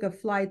I took a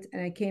flight,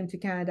 and I came to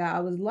Canada.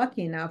 I was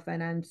lucky enough,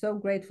 and I'm so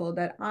grateful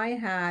that I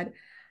had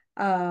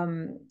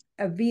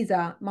a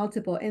visa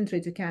multiple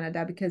entry to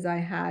Canada, because I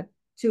had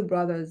two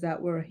brothers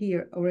that were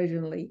here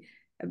originally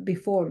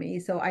before me.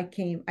 So I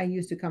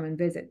used to come and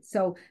visit.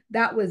 So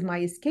that was my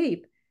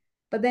escape.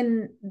 But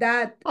then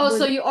that Oh,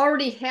 so was, you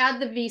already had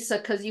the visa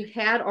because you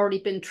had already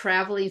been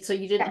traveling, so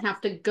you didn't yes,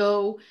 have to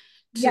go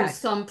to yes,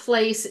 some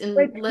place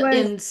which was,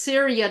 in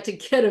Syria to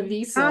get a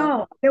visa.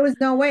 oh, there was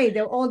no way.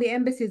 All the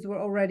embassies were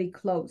already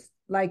closed.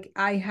 Like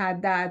I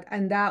had that,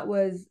 and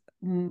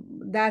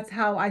that's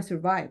how I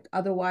survived.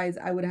 Otherwise,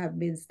 I would have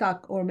been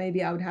stuck, or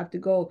maybe I would have to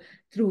go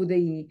through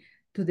the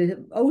to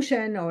the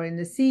ocean or in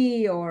the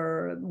sea,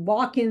 or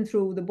walking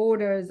through the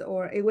borders,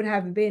 or it would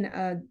have been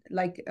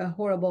a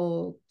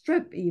horrible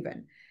trip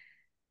even.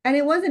 And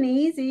it wasn't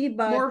easy,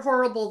 but More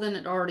horrible than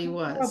it already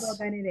more horrible was.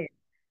 than it is.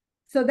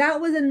 So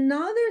that was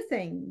another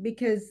thing,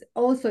 because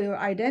also your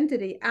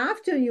identity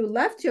after you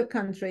left your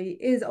country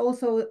is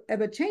also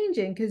ever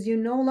changing, because you're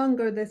no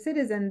longer the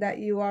citizen that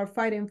you are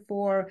fighting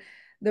for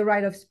the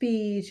right of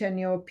speech and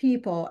your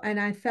people. And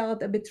I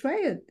felt a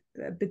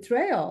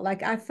betrayal.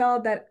 Like I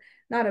felt that,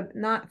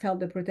 not felt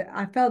the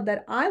I felt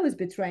that I was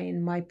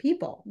betraying my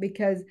people,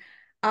 because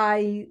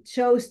I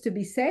chose to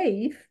be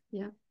safe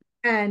Yeah.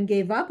 and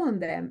gave up on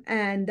them.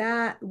 And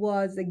that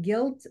was, the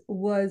guilt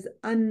was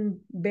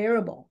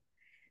unbearable,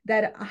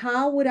 that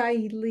how would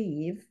I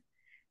leave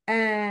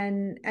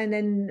and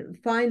then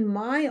find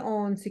my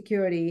own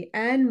security,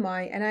 and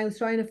I was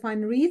trying to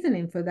find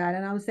reasoning for that.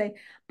 And I would say,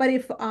 but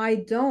if I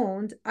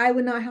don't, I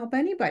would not help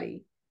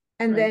anybody.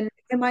 And Right. then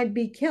I might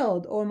be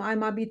killed, or I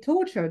might be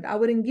tortured. I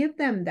wouldn't give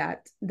them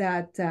that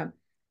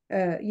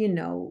uh, you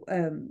know,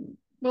 um,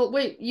 Well,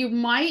 wait,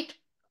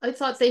 I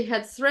thought they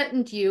had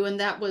threatened you and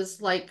that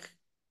was like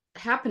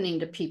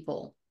happening to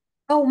people.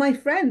 oh, my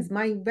friends,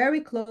 my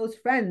very close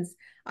friends.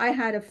 I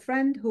had a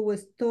friend who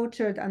was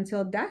tortured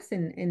until death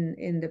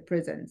in the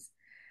prisons.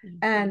 Mm.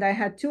 And I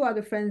had two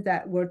other friends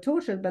that were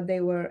tortured, but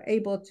they were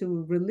able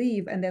to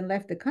relieve and then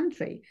left the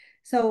country.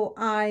 So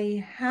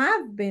I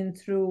have been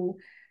through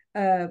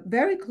a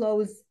very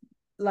close,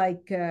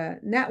 like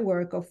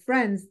network of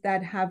friends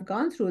that have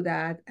gone through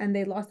that, and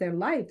they lost their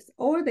lives,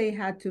 or they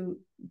had to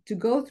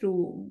go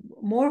through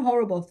more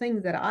horrible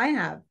things that I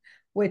have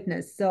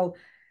witnessed. So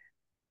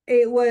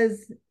it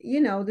was,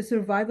 the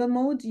survival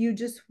mode. You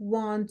just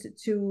want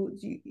to,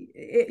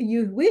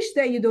 you wish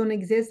that you don't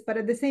exist, but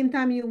at the same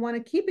time, you want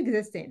to keep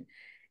existing.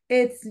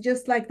 It's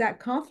just like that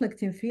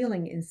conflicting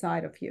feeling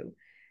inside of you.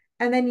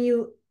 And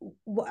then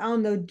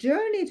on the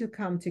journey to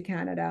come to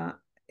Canada,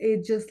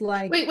 it just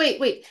like,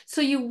 Wait. So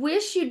you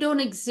wish you don't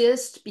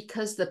exist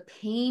because the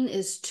pain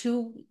is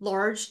too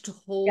large to yes,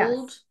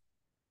 hold,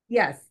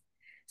 yes.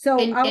 So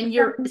I was and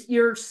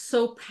you're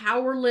so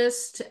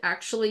powerless to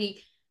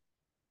actually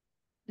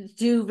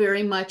do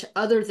very much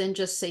other than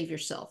just save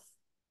yourself.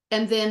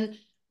 And then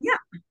yeah,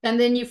 and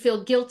then you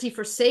feel guilty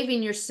for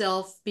saving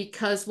yourself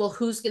because, well,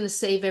 who's going to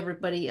save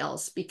everybody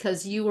else?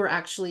 Because you were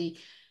actually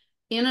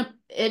in a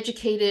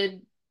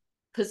educated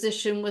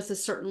position with a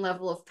certain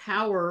level of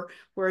power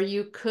where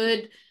you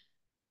could,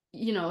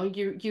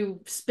 you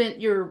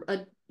spent your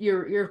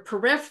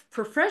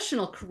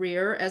professional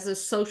career as a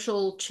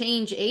social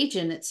change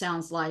agent, it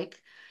sounds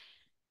like.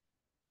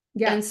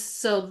 yeah, And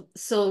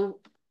so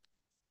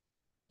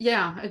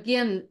yeah,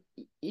 again,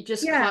 you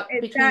just yeah. caught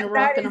between That a that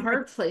rock and a is the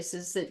hard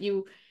places that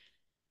you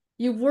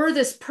were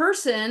this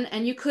person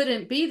and you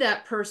couldn't be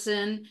that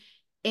person,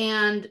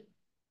 and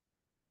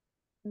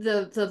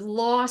the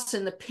loss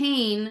and the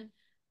pain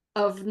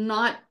of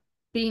not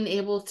being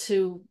able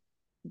to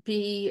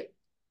be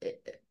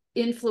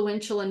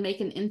influential and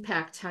make an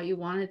impact how you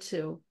wanted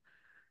to.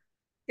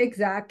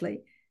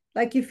 exactly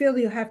like you feel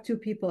you have two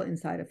people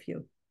inside of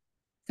you.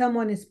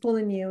 Someone is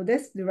pulling you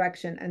this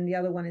direction and the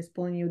other one is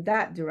pulling you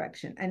that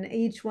direction, and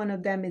each one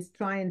of them is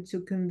trying to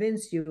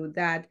convince you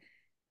that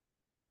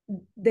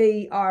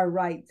they are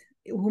right,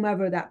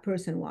 whomever that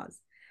person was.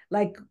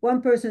 Like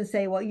one person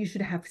say, well, you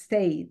should have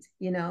stayed,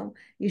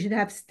 you should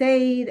have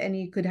stayed and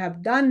you could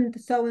have done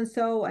so and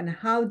so, and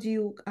how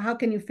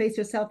can you face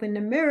yourself in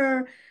the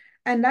mirror?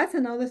 And that's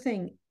another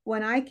thing.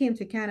 When I came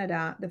to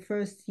Canada the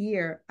first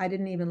year, I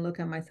didn't even look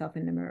at myself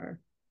in the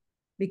mirror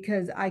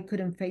because I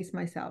couldn't face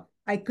myself.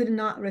 I could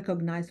not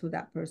recognize who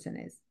that person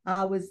is.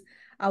 I was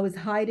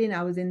hiding,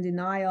 I was in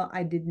denial.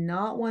 I did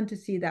not want to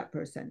see that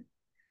person.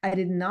 I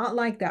did not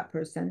like that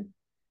person.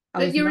 I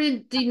But was you're not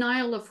in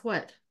denial of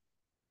what?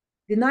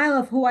 denial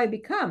of who I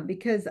become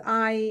because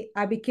I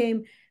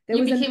became there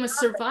You was an became a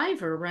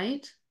survivor,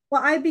 right?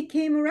 well, I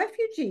became a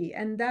refugee,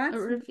 and A that's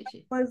what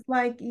refugee. was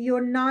like,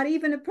 you're not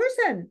even a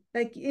person.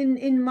 Like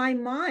in my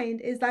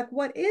mind is like,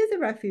 what is a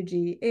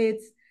refugee?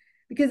 It's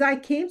because I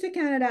came to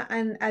Canada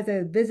and as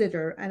a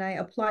visitor, and I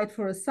applied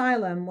for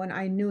asylum when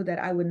I knew that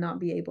I would not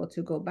be able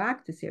to go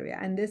back to Syria.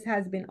 And this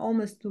has been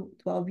almost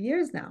 12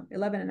 years now,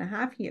 11 and a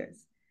half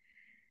years.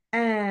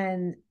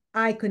 And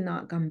I could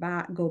not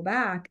go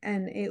back.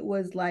 And it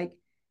was like,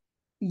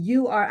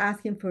 you are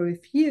asking for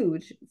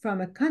refuge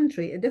from a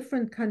country, a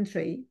different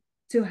country,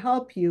 to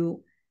help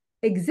you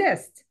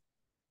exist.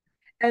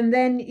 And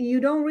then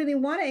you don't really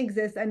want to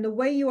exist. And the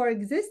way you are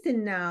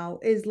existing now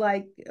is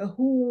like,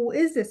 who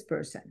is this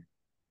person?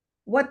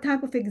 What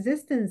type of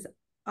existence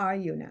are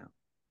you now?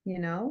 You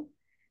know?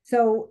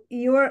 So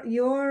you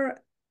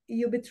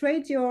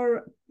betrayed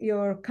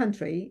your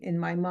country in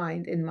my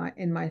mind, in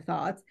my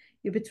thoughts.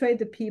 You betrayed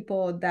the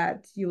people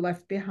that you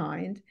left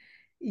behind.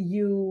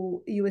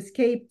 You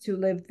escaped to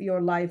live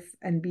your life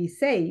and be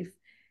safe.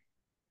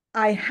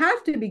 I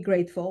have to be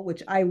grateful,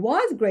 which I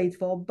was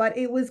grateful, but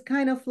it was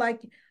kind of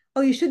like,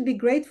 oh, you should be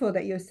grateful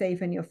that you're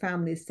safe and your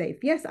family is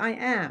safe. Yes, I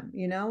am.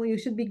 You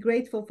should be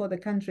grateful for the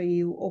country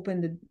you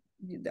opened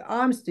the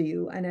arms to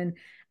you and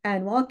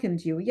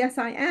welcomed you. Yes,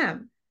 I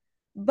am.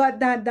 But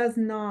that does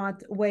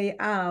not weigh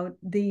out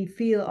the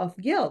feel of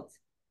guilt,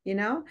 you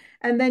know?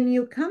 And then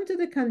you come to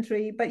the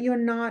country, but you're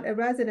not a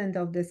resident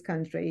of this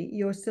country.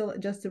 You're still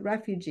just a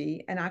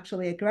refugee, and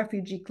actually a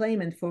refugee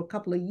claimant for a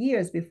couple of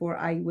years before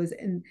I was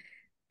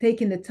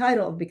taking the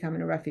title of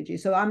becoming a refugee.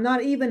 So I'm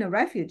not even a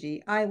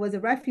refugee. I was a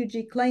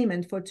refugee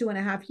claimant for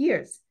 2.5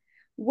 years,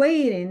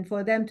 waiting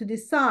for them to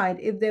decide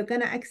if they're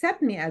going to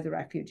accept me as a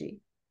refugee.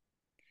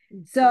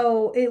 Mhm.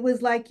 So it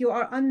was like, you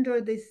are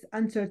under this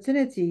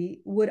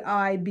uncertainty. Would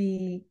I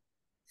be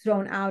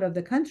thrown out of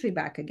the country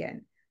back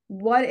again?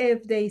 What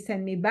if they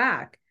send me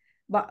back?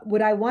 But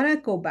would I want to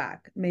go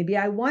back? Maybe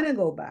I want to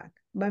go back,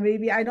 but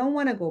maybe I don't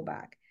want to go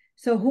back.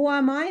 So who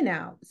am I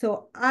now?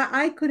 So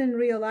I couldn't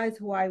realize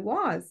who I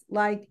was.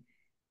 Like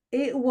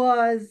it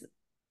was,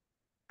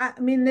 I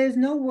mean, there's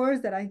no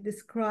words that I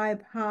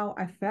describe how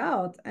I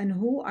felt and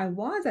who I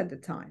was at the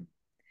time.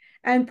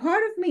 And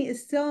part of me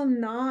is still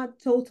not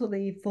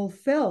totally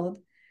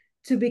fulfilled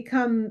to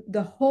become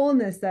the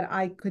wholeness that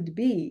I could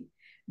be.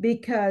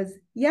 Because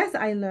yes,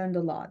 I learned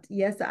a lot.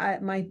 Yes,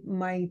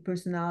 my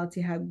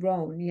personality have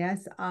grown.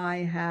 Yes, I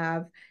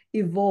have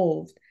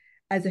evolved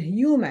as a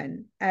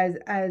human, as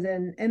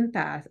an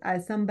empath,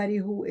 as somebody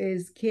who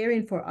is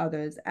caring for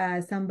others,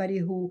 as somebody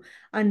who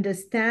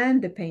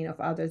understand the pain of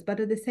others. But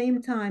at the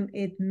same time,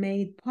 it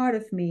made part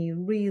of me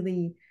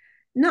really,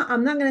 no,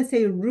 I'm not going to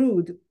say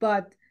rude,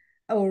 but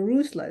or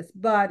ruthless,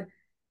 but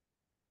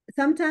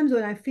sometimes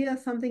when I feel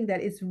something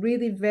that is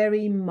really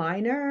very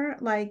minor,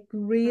 like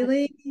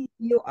really,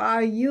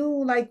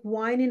 you like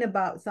whining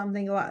about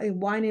something, or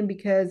whining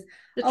because,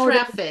 The oh,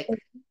 traffic.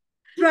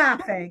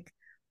 traffic,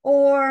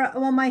 or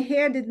well, my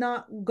hair did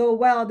not go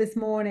well this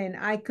morning,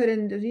 I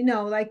couldn't,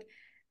 like,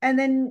 and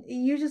then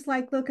you just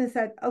like look and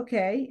said,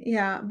 okay,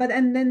 yeah, but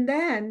and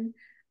then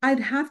I'd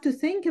have to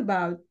think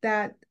about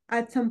that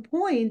at some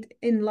point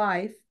in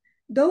life,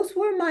 those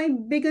were my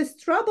biggest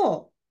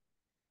trouble,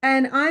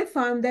 and I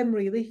found them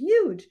really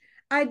huge.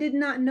 I did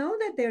not know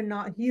that they're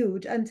not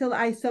huge until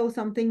I saw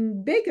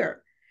something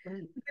bigger.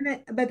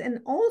 Right. And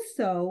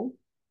also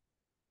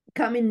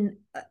coming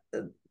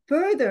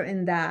further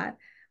in that,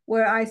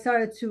 where I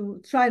started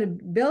to try to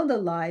build a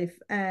life,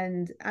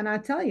 and I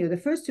tell you, the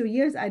first 2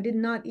 years I did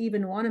not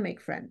even want to make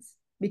friends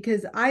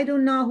because I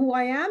don't know who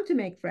I am to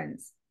make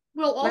friends.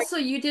 Well, Like, also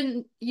you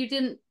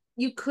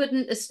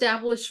couldn't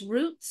establish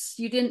roots.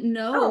 You didn't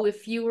oh, know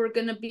if you were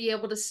going to be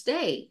able to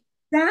stay.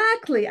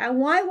 exactly. And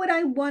why would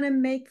I want to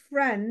make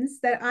friends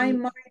that I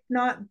And might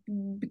not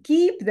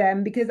keep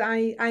them because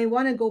I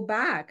want to go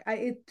back.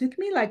 It took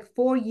me like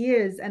 4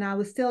 years and I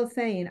was still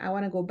saying, I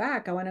want to go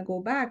back. I want to go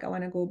back. I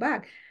want to go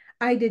back.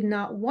 I did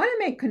not want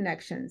to make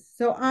connections.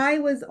 So I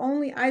was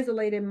only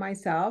isolating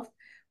myself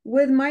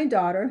with my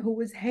daughter who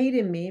was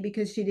hating me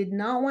because she did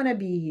not want to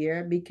be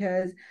here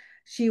because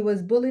she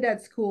was bullied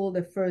at school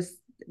the first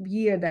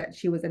year that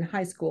she was in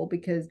high school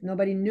because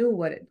nobody knew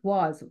what it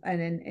was,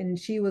 and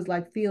she was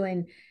like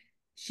feeling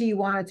she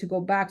wanted to go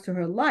back to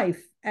her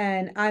life,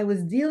 and I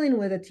was dealing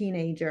with a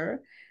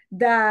teenager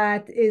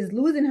that is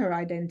losing her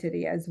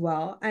identity as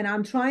well, and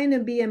I'm trying to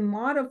be a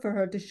model for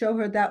her to show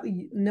her that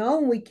no,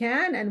 we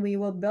can and we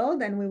will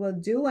build and we will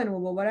do and we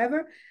will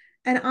whatever.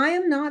 And I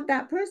am not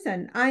that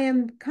person. I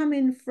am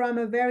coming from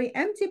a very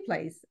empty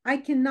place. I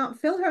cannot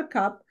fill her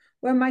cup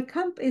where my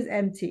cup is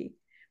empty,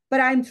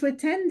 but I'm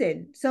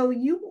pretending. So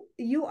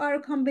you are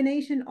a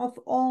combination of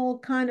all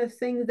kind of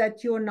things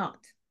that you're not.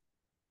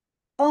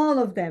 All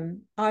of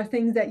them are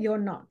things that you're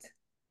not.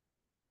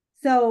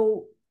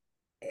 So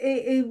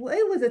it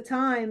was a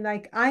time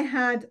like I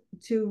had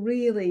to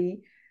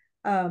really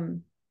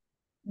um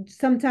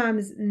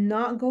sometimes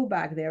not go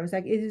back there. It's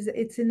like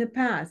it's in the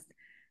past.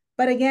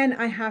 But again,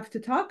 I have to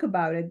talk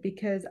about it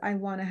because I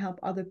want to help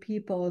other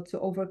people to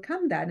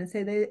overcome that and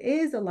say there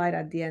is a light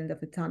at the end of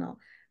the tunnel.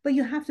 But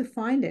you have to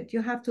find it.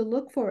 You have to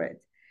look for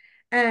it.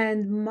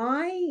 And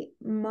my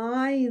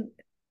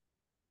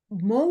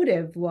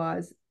motive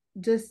was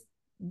just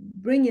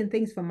bringing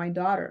things from my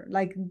daughter,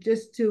 like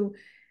just to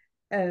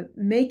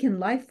making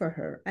life for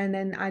her. And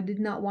then I did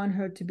not want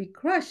her to be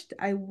crushed.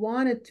 I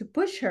wanted to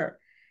push her.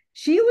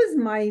 She was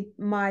my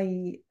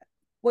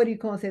what do you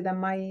call say that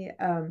my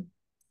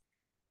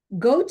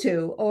go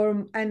to,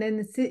 or and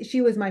then she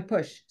was my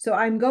push. So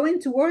I'm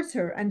going towards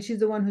her and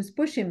she's the one who's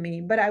pushing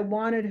me, but I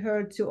wanted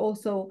her to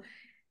also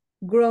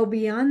grow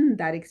beyond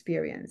that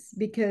experience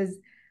because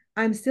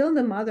I'm still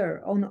the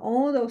mother on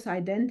all those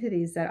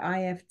identities that I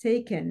have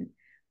taken.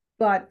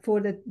 But for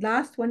the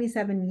last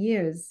 27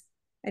 years,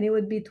 and it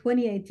would be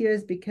 28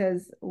 years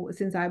because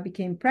since I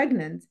became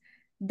pregnant,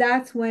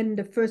 that's when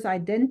the first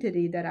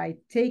identity that I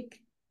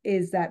take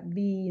is that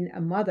being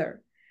a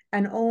mother.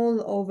 And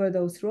all over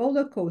those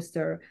roller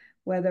coaster,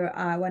 whether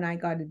when I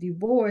got a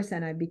divorce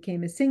and I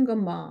became a single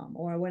mom,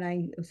 or when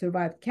I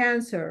survived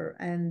cancer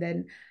and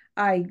then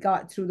I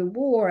got through the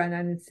war and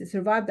I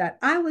survived that,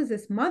 I was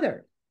this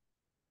mother.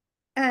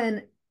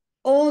 And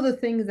all the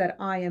things that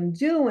I am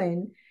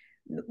doing,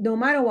 no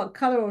matter what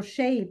color or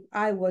shape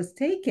I was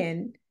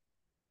taking,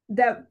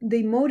 that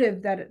the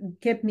motive that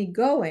kept me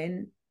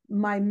going,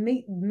 my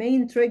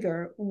main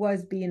trigger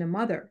was being a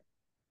mother.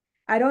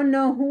 I don't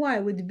know who I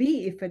would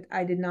be if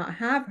I did not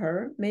have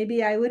her.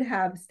 Maybe I would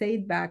have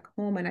stayed back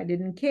home and I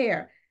didn't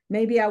care.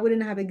 Maybe I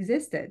wouldn't have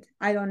existed.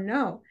 I don't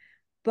know.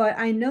 But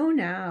I know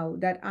now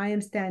that I am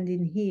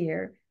standing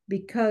here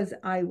because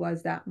I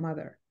was that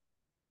mother.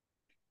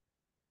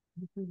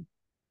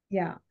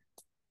 Yeah.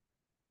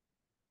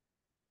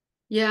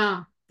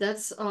 yeah,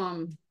 that's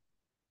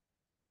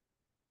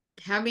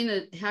having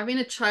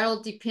a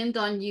child depend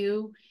on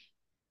you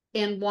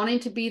and wanting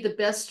to be the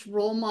best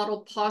role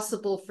model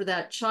possible for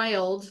that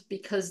child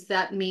because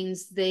that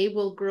means they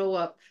will grow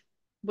up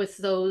with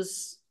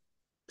those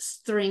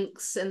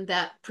strengths and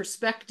that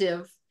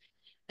perspective,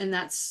 and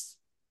that's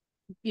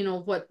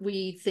what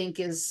we think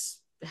is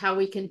how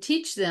we can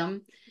teach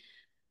them.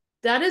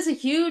 That is a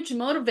huge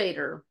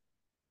motivator.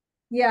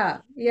 Yeah,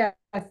 yes,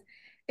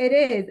 it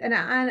is.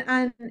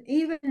 And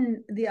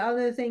even the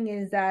other thing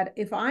is that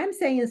if I'm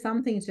saying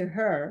something to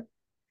her,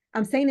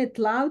 I'm saying it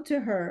loud to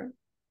her,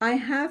 I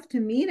have to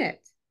mean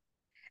it.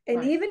 And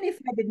Right. even if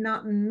I did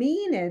not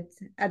mean it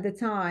at the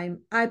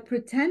time, I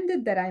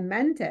pretended that I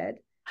meant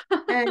it.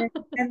 And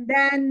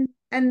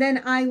and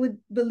then I would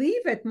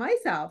believe it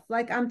myself.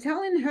 Like I'm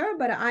telling her,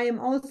 but I am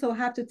also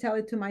have to tell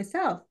it to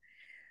myself.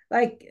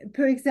 Like,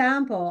 for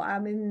example, I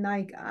mean,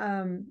 like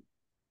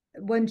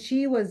when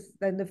she was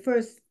in the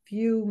first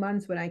few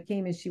months when I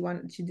came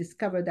and she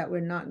discovered that we're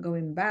not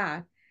going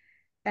back.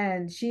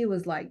 And she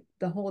was like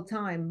the whole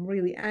time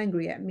really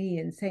angry at me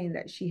and saying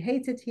that she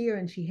hates it here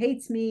and she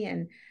hates me,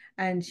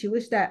 and she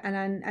wished that,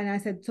 and I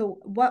said, so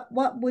what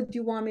would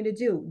you want me to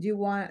do?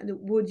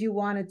 Would you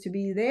want it to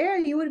be there?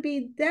 You would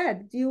be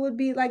dead. You would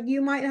be like,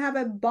 you might have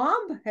a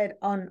bomb hit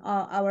on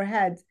our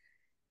heads.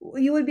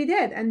 You would be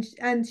dead.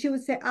 And she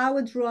would say, I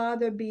would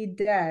rather be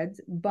dead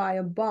by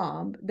a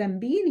bomb than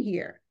being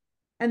here.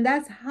 And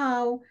that's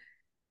how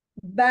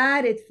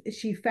bad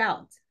she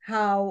felt,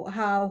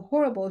 how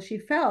horrible she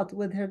felt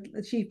with her.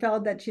 She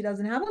felt that she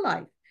doesn't have a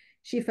life.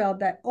 She felt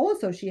that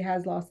also she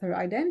has lost her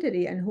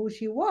identity and who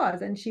she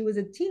was, and she was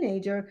a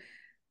teenager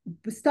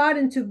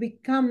starting to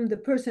become the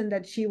person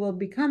that she will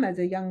become as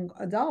a young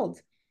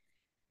adult.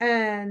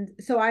 And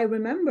so I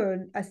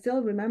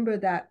still remember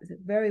that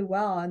very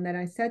well. And then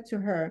I said to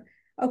her,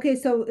 okay,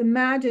 so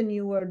imagine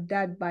you were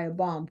dead by a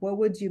bomb, where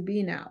would you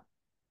be now?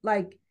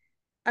 Like,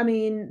 I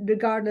mean,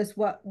 regardless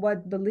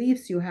what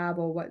beliefs you have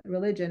or what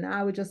religion,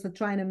 I was just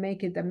trying to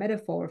make it a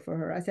metaphor for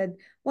her. I said,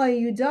 well,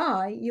 you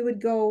die, you would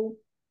go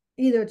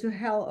either to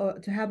hell or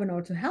to heaven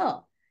or to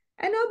hell.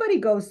 And nobody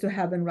goes to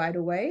heaven right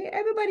away.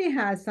 Everybody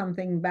has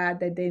something bad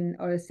that they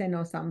or a sin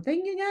or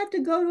something. You have to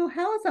go to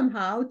hell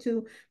somehow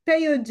to pay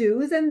your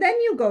dues, and then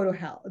you go to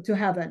hell to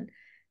heaven.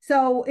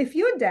 So if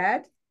you're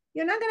dead,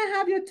 you're not going to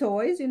have your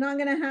toys, you're not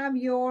going to have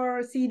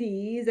your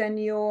CDs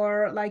and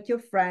your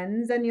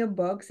friends and your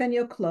books and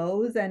your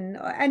clothes and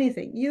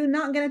anything. You're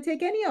not going to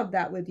take any of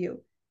that with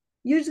you.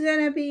 You're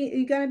going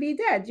to be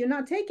dead. You're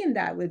not taking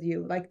that with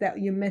you, like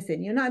that you're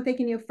missing. You're not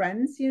taking your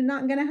friends. You're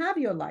not going to have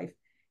your life.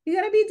 You're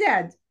going to be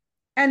dead.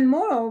 And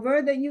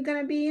moreover, that you're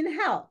going to be in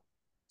hell.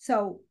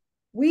 So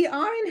we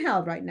are in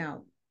hell right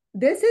now.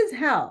 This is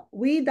hell.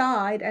 We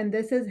died and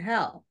this is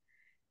hell.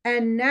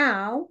 And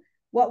now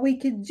what we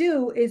could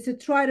do is to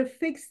try to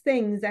fix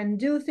things and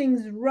do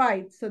things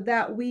right so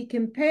that we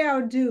can pay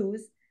our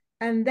dues,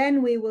 and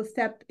then we will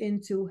step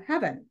into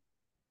heaven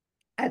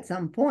at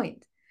some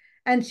point.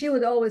 And she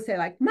would always say,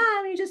 like,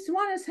 Mom, you just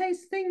want to say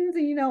things,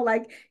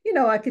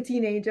 like a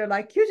teenager,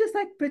 like you're just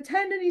like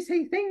pretending you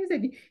say things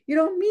and you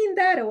don't mean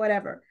that or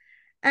whatever.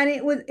 And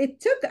it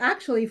took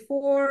actually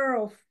 4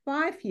 or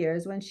 5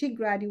 years when she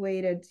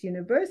graduated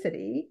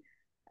university.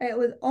 It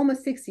was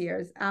almost 6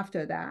 years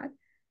after that.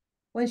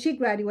 When she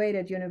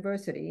graduated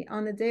university,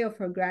 on the day of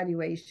her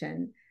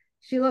graduation,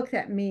 she looked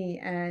at me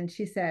and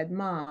she said,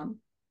 Mom,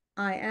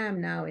 I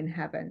am now in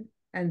heaven,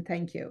 and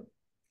thank you.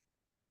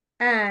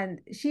 And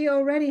she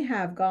already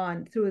have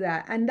gone through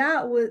that. And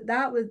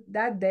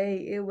that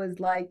day, it was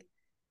like,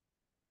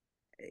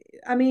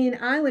 I mean,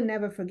 I would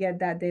never forget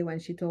that day when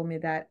she told me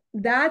that.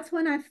 That's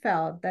when I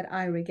felt that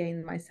I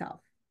regained myself,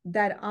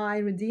 that I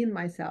redeemed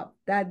myself,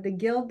 that the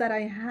guilt that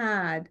I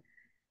had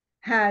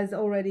has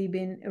already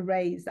been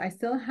erased. I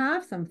still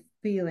have some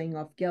feeling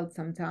of guilt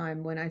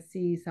sometime when I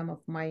see some of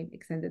my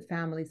extended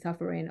family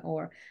suffering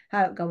or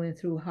going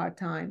through a hard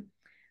time.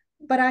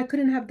 But I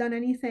couldn't have done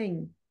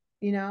anything.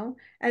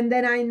 And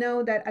then I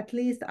know that at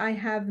least I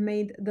have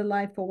made the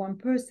life for one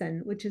person,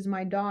 which is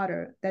my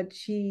daughter, that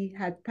she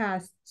had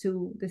passed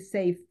to the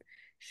safe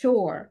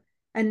shore.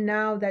 And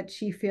now that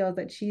she feels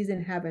that she's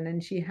in heaven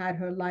and she had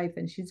her life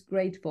and she's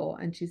grateful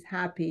and she's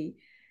happy.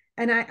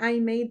 And I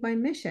made my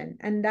mission.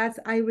 And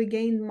I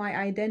regained my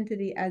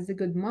identity as a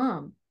good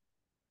mom.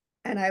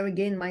 And I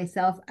regained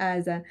myself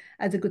as a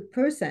good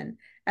person,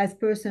 as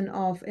person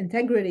of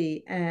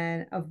integrity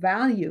and of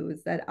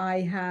values that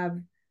I have,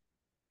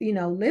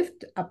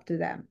 lived up to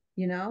them.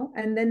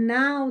 And then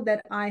now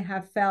that I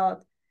have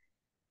felt,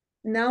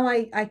 now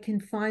I can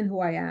find who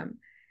I am.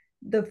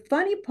 The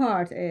funny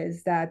part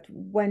is that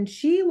when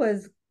she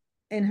was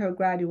in her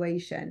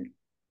graduation,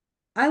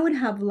 I would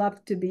have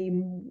loved to be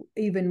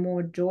even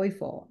more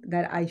joyful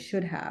that I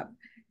should have,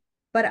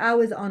 but I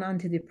was on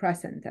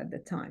antidepressant at the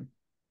time.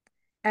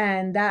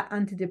 And that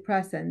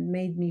antidepressant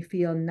made me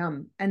feel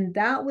numb. And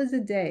that was the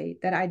day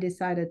that I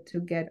decided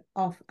to get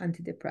off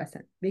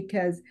antidepressant,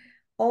 because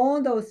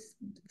all those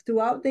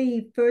throughout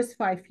the first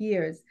 5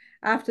 years,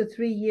 after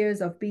 3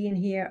 years of being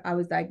here, I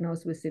was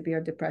diagnosed with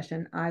severe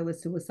depression. I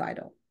was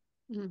suicidal.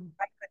 Mm.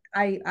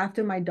 I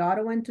after my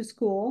daughter went to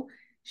school,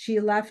 she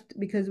left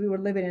because we were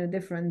living in a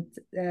different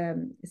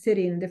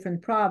city in a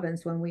different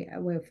province when we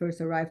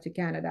first arrived to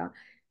Canada.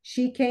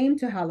 She came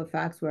to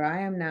Halifax, where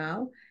I am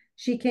now.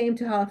 She came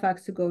to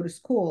Halifax to go to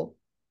school,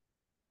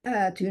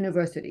 to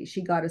university.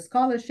 She got a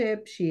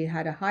scholarship. She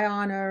had a high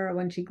honor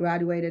when she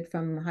graduated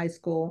from high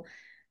school,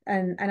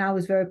 and I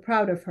was very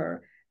proud of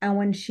her. And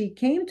when she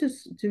came to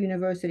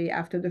university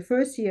after the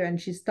first year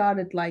and she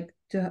started like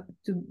to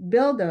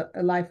build a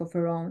life of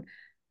her own,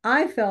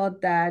 I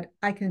felt that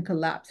I can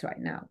collapse right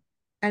now.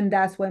 And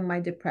that's when my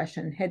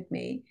depression hit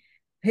me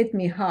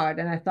hard.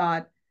 And I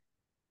thought,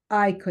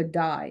 I could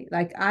die.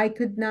 Like I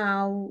could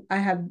now, I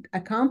have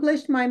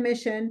accomplished my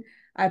mission.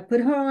 I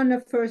put her on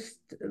the first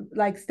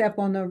like step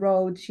on the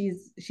road.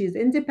 She's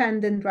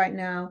independent right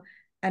now,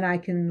 and I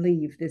can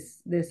leave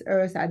this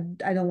earth. I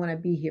don't want to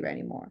be here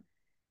anymore,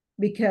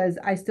 because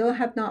I still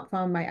have not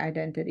found my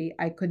identity.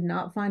 I could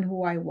not find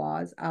who I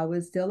was. I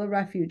was still a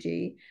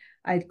refugee.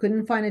 I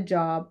couldn't find a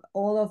job.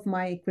 All of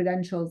my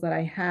credentials that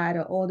I had,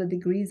 all the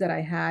degrees that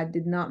I had,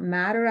 did not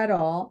matter at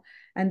all.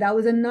 And that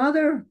was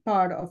another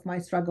part of my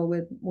struggle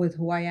with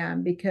who I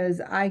am, because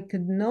I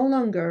could no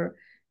longer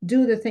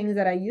do the things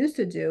that I used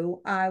to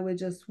do. I was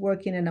just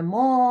working in a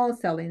mall,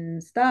 selling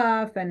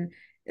stuff, and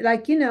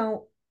like,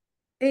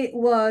 it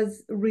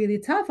was really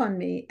tough on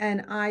me,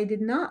 and I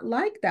did not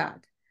like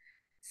that.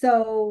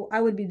 So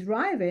I would be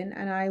driving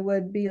and I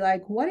would be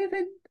like, what if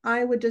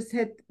I would just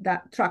hit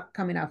that truck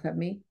coming off at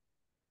me?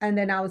 And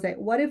then I was like,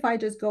 what if I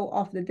just go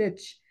off the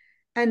ditch?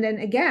 And then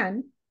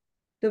again,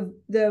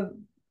 the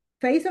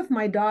face of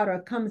my daughter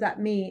comes at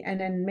me and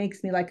then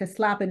makes me like a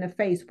slap in the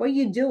face. What are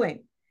you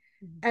doing?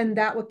 And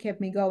that would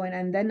keep me going.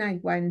 And then I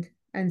went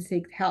and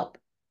sought help,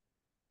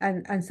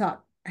 and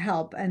sought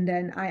help. And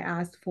then I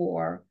asked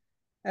for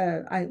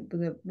with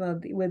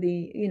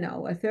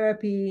the a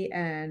therapy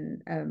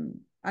and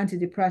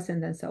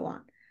antidepressant and so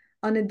on.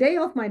 On the day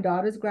of my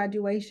daughter's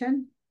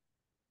graduation,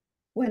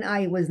 when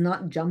I was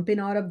not jumping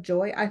out of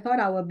joy, I thought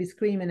I would be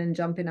screaming and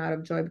jumping out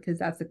of joy because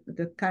that's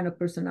the kind of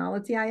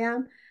personality I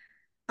am.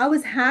 I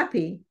was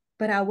happy,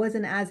 but I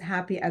wasn't as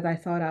happy as I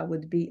thought I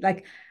would be.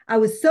 Like, I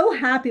was so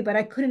happy, but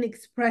I couldn't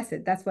express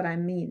it. That's what I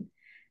mean.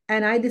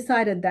 And I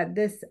decided that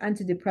this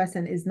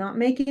antidepressant is not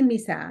making me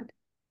sad,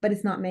 but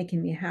it's not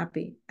making me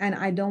happy. And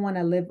I don't want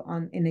to live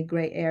on in a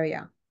gray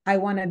area. I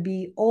want to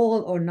be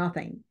all or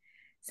nothing.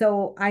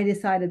 So I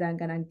decided I'm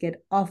gonna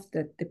get off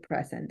the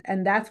depressant.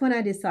 And that's when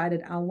I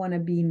decided I want to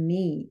be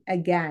me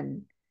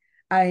again.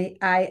 I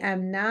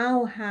am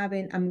now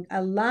I'm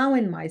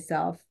allowing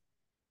myself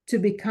to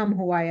become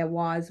who I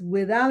was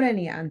without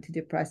any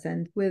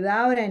antidepressant,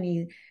 without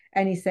any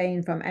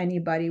saying from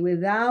anybody,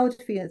 without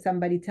feeling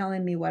somebody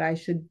telling me what I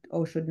should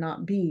or should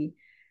not be.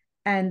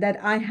 And that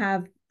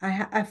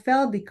I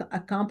felt the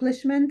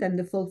accomplishment and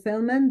the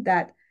fulfillment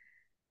that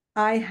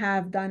I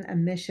have done a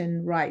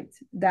mission right,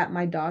 that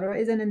my daughter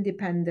is an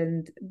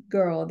independent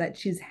girl, that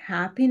she's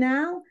happy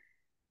now.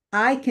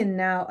 I can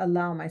now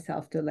allow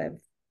myself to live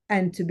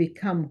and to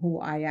become who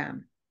I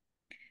am.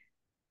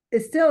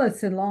 It's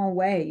a long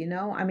way,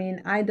 I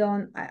mean,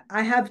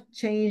 I have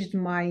changed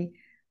my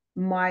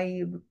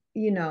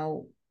you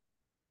know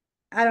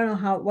I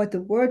don't know what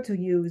the word to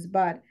use,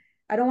 but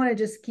I don't want to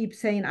just keep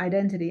saying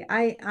identity.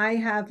 I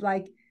have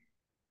like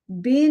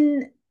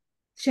been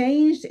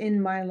changed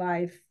in my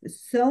life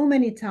so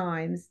many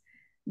times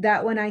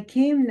that when I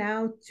came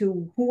now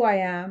to who I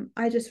am,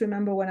 I just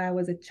remember when I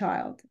was a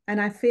child,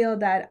 and I feel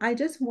that I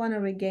just want to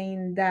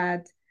regain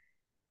that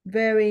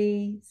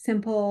very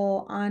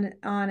simple,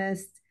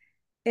 honest,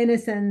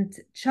 innocent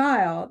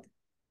child,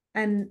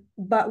 and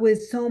but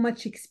with so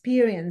much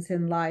experience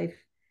in life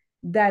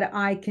that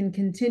I can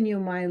continue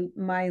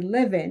my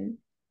living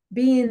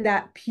being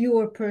that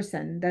pure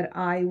person that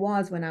I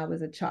was when I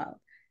was a child.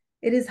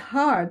 It is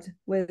hard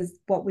with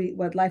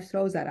what life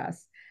throws at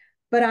us,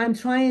 but I'm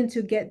trying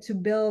to get to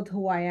build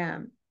who I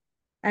am.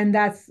 And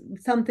that's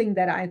something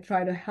that I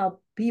try to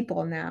help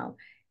people now,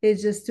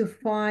 is just to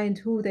find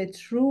who they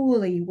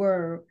truly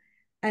were.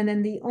 And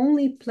then the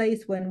only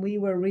place when we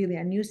were really,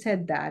 and you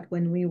said that,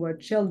 when we were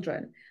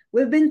children,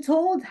 we've been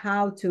told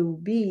how to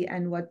be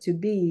and what to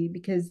be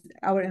because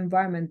our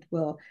environment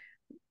will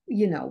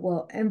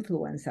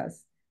influence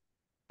us.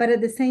 But at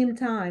the same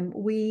time,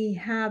 we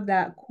have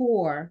that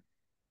core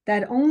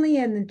that only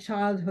in the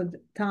childhood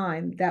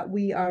time that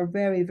we are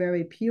very,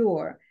 very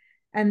pure.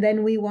 And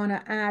then we want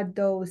to add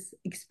those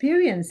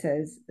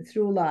experiences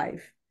through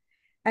life.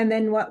 And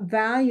then what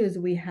values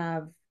we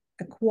have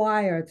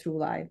acquired through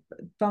life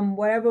from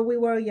wherever we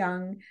were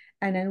young.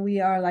 And then we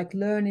are like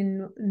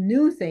learning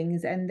new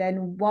things, and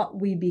then what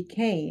we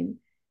became,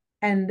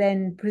 and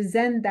then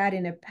present that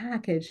in a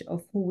package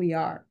of who we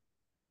are,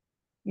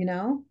 you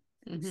know?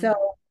 Mm-hmm. So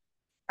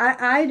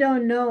I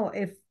don't know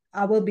if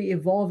I will be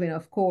evolving,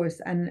 of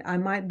course, and I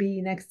might be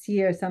next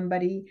year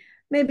somebody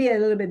maybe a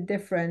little bit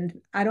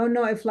different. I don't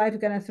know if life is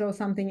gonna throw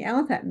something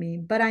else at me,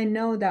 but I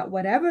know that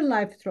whatever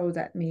life throws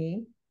at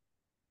me,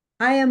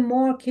 I am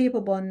more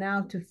capable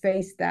now to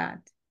face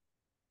that,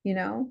 you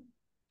know,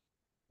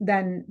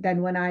 than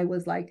when I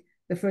was like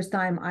the first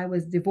time I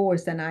was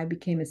divorced and I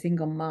became a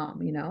single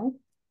mom.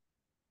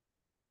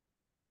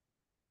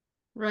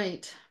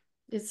 Right.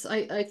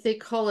 I they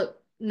call it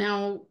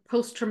now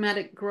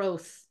post-traumatic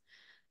growth,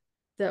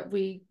 that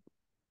we,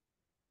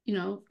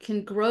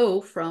 can grow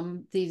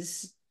from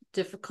these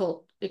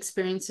difficult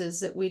experiences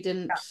that we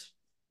didn't,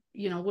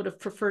 would have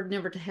preferred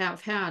never to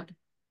have had.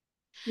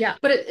 Yeah.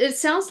 But it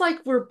sounds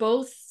like we're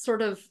both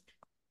sort of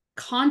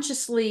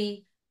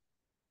consciously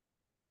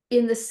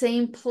in the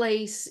same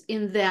place,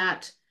 in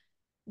that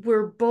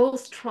we're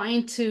both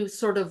trying to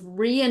sort of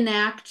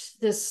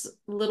reenact this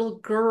little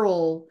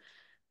girl,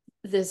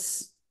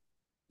 this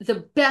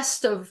the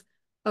best of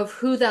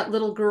who that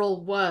little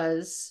girl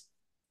was,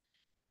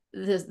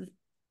 this,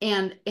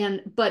 and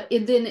but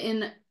then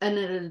in an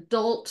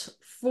adult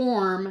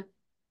form,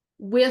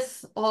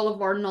 with all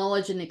of our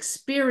knowledge and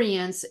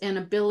experience and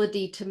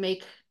ability to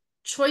make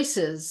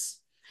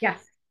choices.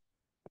 Yes.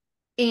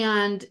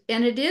 And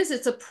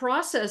it's a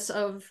process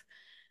of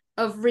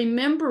of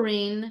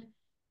remembering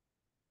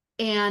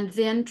and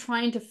then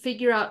trying to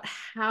figure out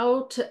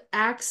how to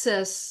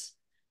access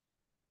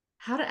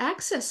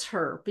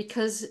her,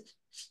 because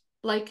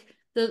like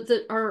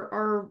the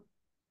our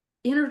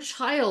inner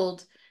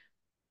child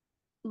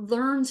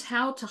learns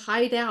how to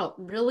hide out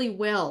really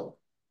well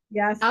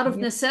Yes. out of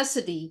Yeah.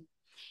 necessity,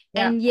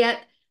 Yeah. and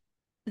yet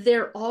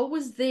they're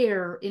always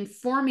there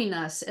informing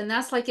us. And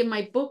that's like in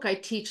my book I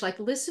teach, like,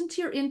 listen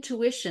to your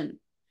intuition,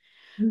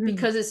 Mhm.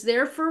 because it's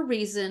there for a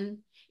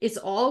reason. It's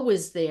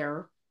always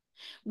there.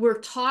 We're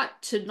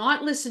taught to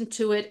not listen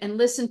to it and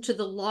listen to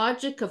the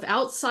logic of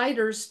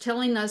outsiders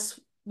telling us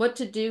what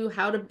to do,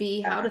 how to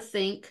be, how to Yeah.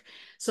 think,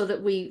 so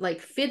that we like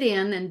fit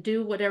in and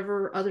do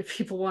whatever other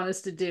people want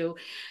us to do.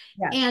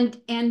 Yes.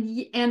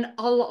 And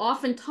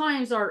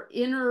oftentimes our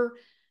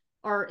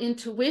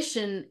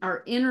intuition,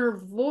 our inner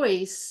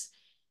voice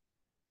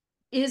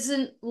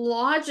isn't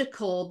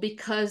logical,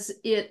 because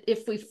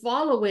if we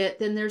follow it,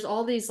 then there's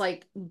all these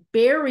like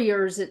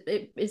barriers.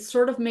 It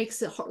sort of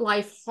makes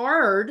life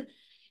hard,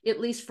 at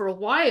least for a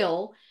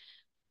while,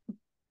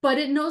 but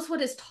it knows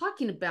what it's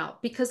talking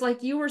about, because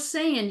like you were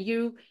saying,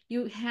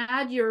 you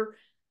had your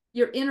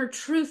inner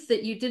truth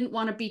that you didn't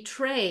want to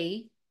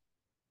betray,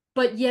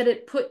 but yet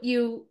it put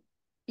your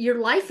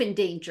life in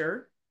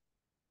danger.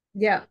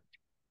 Yeah.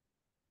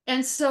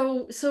 And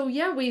so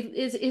yeah,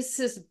 it's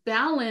this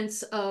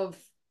balance of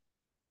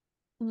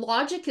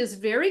logic is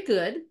very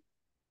good,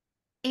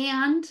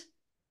 and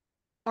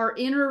our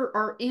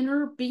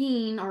inner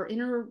being, our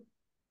inner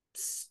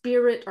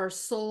spirit, our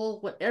soul,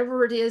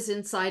 whatever it is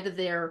inside of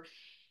there,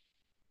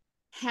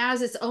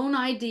 has its own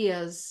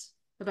ideas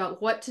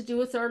about what to do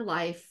with our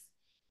life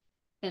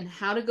and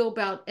how to go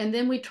about, and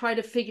then we try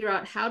to figure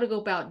out how to go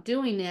about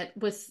doing it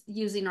with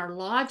using our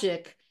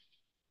logic,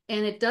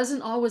 and it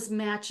doesn't always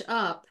match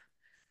up.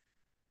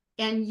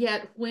 And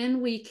yet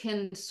when we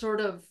can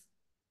sort of,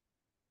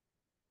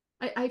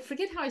 I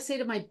forget how I say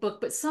it in my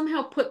book, but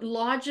somehow put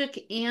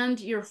logic and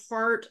your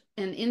heart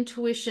and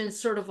intuition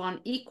sort of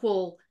on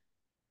equal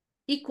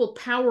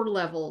power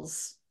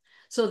levels,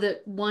 so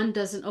that one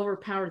doesn't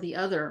overpower the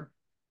other.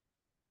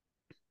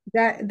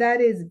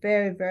 That is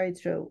very, very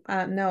true.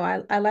 No,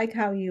 I like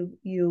how you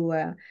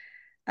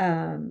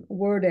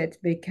word it,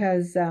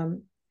 because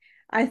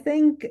I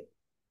think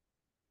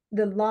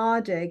the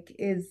logic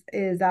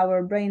is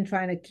our brain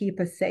trying to keep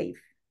us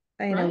safe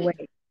in a Right.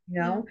 way,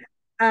 Yeah.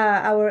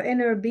 our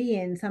inner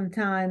being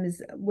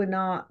sometimes would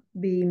not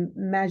be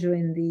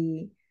measuring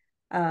the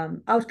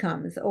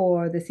outcomes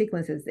or the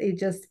sequences. It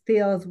just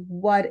feels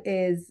what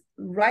is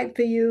right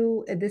for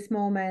you at this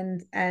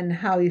moment and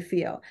how you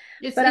feel.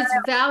 It's But it's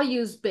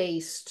values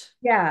based,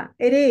 yeah,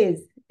 it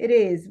is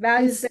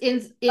values based,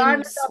 in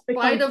regardless of the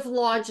spite of consequences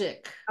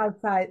logic.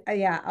 outside,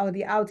 yeah, or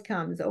the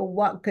outcomes or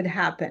what could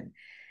happen.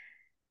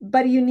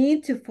 But you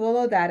need to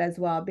follow that as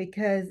well,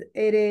 because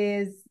it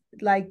is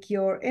like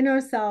your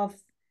inner self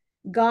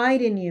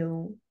guiding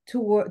you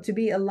to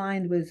be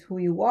aligned with who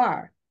you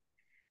are.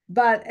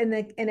 But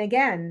and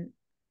again,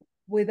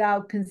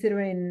 without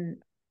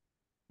considering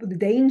the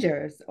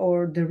dangers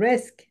or the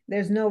risk.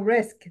 There's no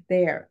risk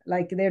there.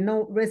 Like there's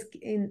no risk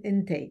in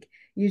intake.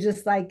 You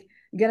just like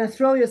you're gonna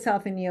throw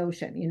yourself in the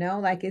ocean,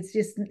 like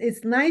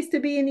it's nice to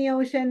be in the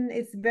ocean.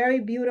 It's very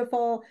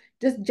beautiful.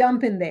 Just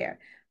jump in there.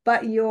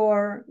 But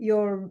your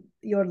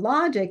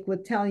logic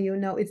would tell you,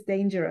 no, it's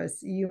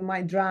dangerous. You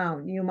might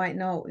drown. You might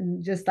know,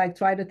 and just like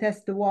try to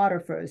test the water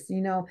first.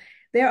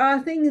 There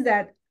are things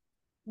that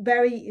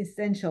very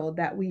essential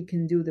that we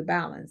can do the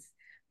balance.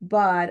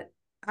 But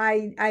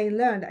I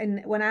learned,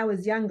 and when I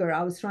was younger,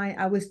 I was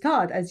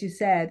taught, as you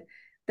said,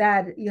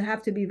 that you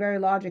have to be very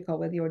logical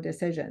with your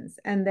decisions.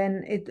 And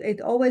then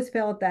it always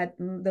felt that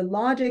the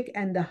logic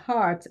and the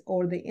heart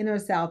or the inner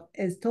self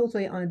is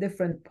totally on a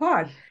different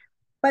part.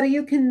 But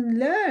you can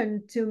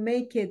learn to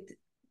make it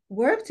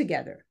work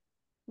together.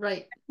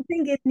 Right. I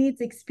think it needs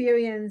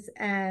experience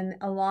and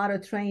a lot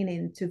of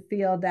training to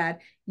feel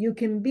that you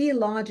can be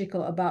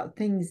logical about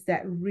things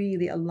that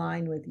really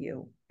align with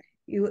you.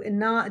 You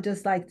not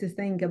just like to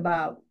think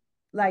about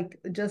like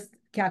just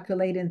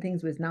calculating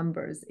things with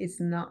numbers. It's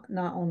not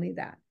only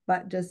that,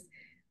 but just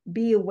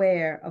be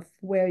aware of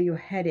where you're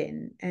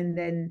heading, and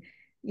then,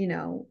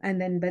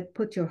 but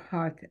put your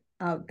heart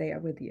out there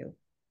with you.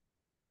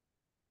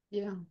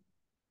 Yeah.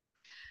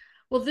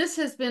 Well, this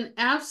has been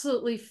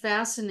absolutely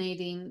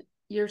fascinating.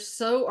 You're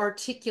so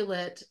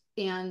articulate,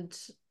 and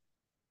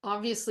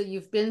obviously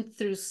you've been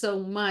through so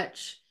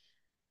much.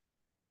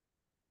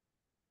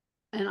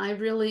 And I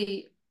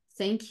really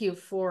thank you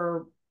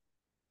for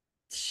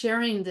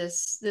sharing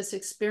this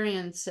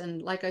experience.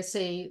 And like I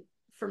say,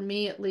 for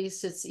me at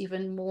least, it's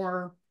even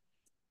more,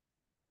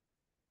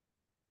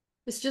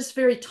 it's just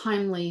very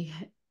timely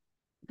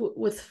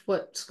with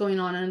what's going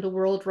on in the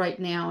world right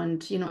now.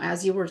 And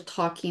as you were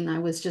talking, I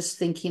was just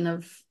thinking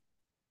of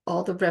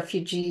all the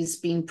refugees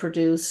being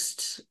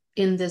produced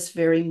in this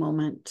very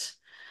moment.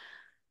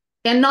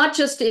 And not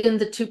just in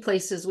the two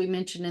places we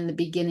mentioned in the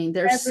beginning.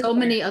 There's so Everywhere.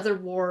 many other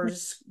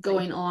wars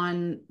going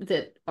on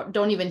that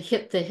don't even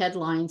hit the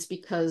headlines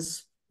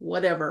because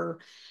whatever.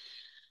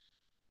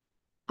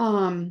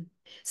 Um,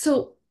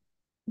 so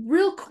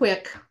real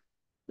quick,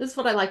 this is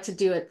what I like to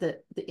do at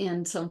the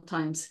end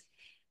sometimes.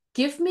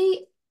 Give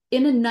me,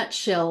 in a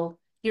nutshell,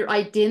 your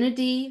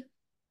identity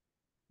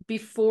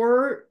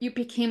before you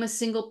became a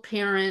single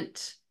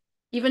parent,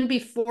 even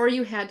before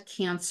you had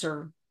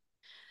cancer.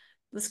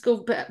 Let's go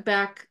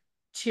back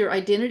to your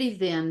identity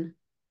then,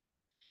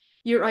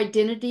 your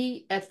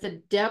identity at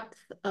the depth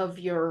of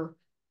your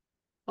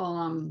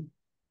um,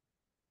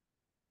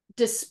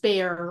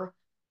 despair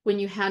when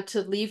you had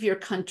to leave your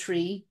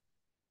country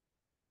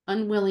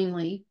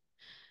unwillingly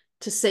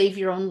to save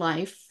your own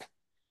life.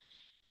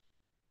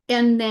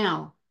 And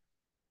now,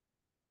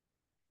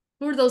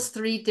 who are those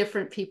three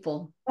different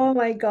people Oh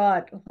my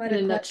God, what in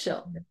a a question.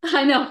 nutshell?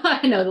 I know,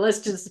 I know. Let's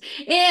just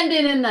end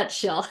in a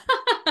nutshell.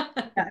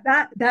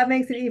 Yeah, that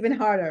makes it even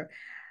harder.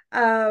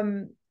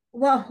 Um,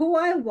 well, who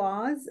I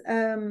was,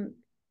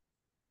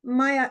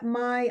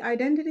 my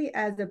identity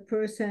as a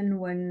person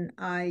when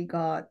I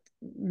got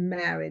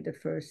married the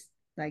first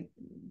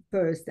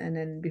and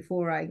then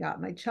before I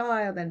got my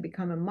child and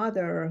become a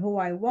mother, who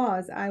I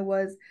was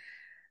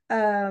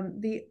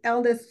the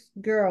eldest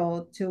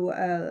girl to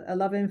a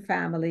loving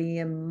family,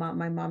 and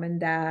my mom and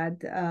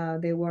dad,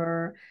 they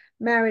were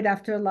married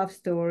after a love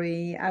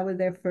story. I was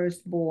their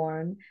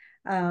firstborn.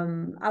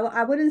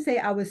 I wouldn't say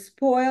I was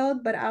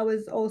spoiled, but I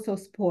was also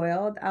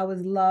spoiled. I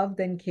was loved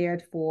and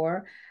cared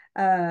for.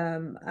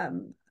 Um,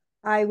 um,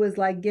 I was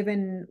like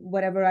given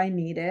whatever I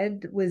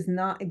needed, was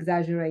not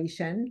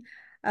exaggeration.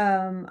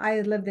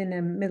 I lived in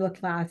a middle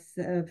class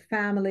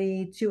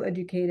family, two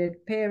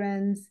educated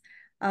parents.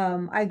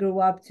 I grew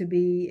up to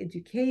be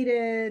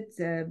educated,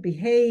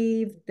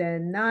 behaved,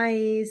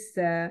 nice,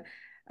 and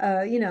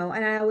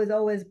I was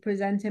always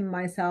presenting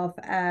myself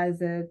as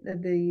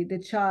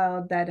the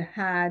child that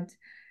had,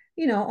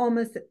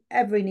 almost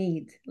every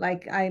need.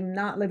 Like I'm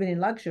not living in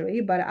luxury,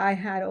 but I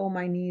had all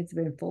my needs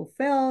been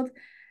fulfilled.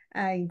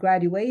 I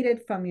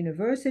graduated from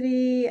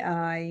university.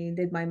 I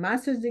did my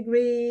master's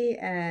degree,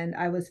 and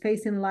I was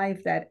facing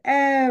life that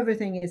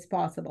everything is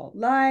possible.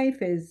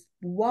 Life is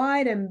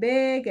wide and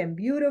big and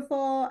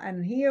beautiful,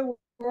 and here,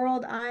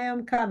 world, I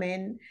am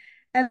coming.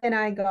 And then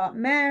I got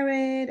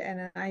married,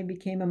 and I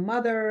became a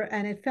mother,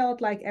 and it felt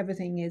like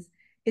everything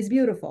is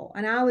beautiful.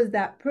 And I was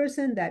that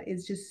person that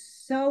is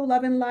just so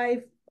loving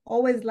life,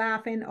 always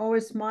laughing,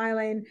 always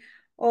smiling,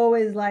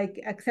 always like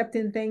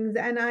accepting things.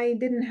 And I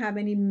didn't have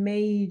any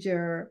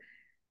major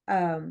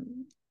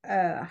um,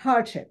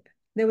 hardship.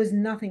 There was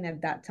nothing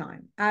at that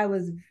time. I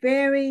was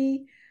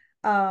very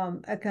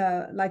like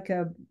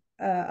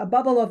a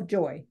bubble of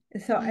joy.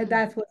 So Mm,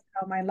 that's what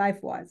how my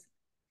life was.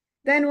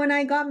 Then when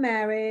I got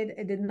married,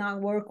 it did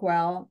not work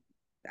well.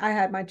 I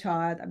had my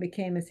child. I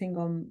became a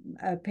single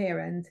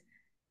parent,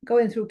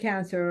 going through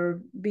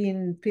cancer,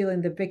 being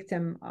feeling the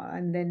victim,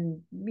 and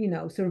then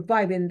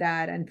surviving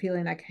that and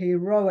feeling like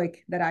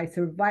heroic that I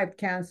survived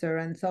cancer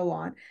and so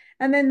on.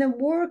 And then the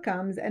war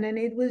comes, and then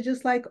it was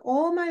just like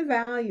all my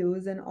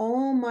values and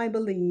all my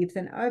beliefs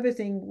and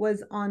everything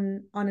was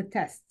on a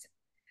test.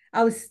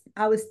 I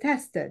was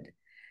tested,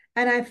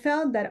 and I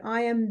felt that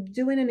I am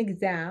doing an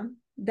exam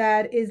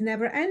that is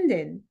never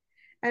ending,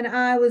 and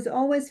I was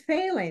always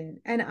failing,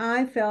 and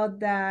I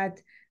felt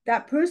that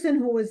that person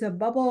who was a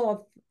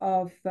bubble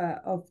of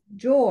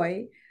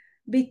joy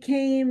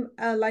became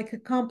like a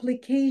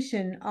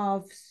complication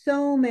of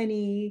so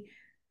many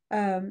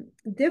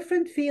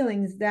different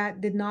feelings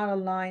that did not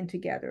align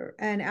together,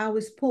 and I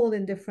was pulled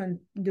in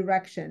different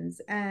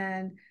directions,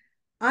 and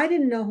I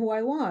didn't know who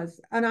I was,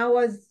 and I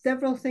was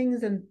several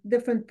things and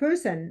different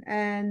person,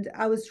 and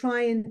I was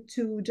trying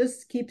to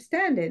just keep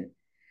standing.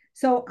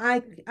 So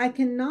I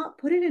cannot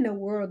put it in a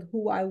word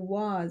who I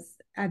was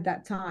at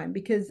that time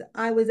because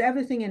I was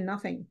everything and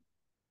nothing.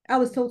 I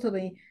was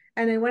totally,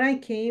 and then when I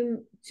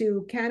came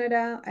to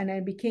Canada and I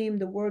became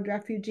the world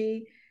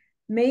refugee,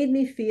 made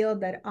me feel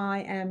that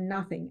I am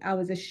nothing. I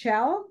was a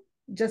shell,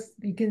 just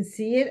you can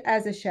see it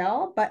as a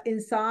shell, but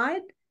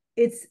inside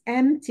it's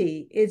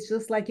empty. It's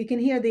just like you can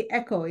hear the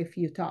echo if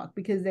you talk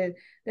because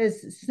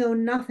there's so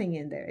nothing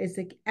in there. It's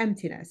like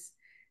emptiness.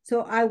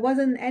 So I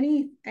wasn't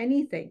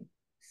anything.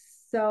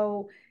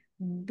 So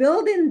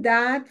building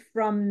that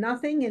from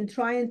nothing and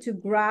trying to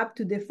grab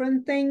to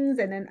different things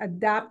and then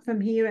adapt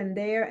from here and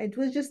there. It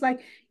was just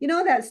like,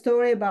 that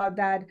story about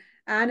that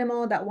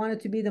animal that wanted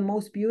to be the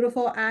most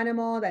beautiful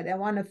animal, that they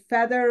want a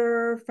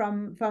feather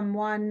from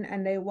one,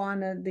 and they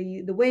wanted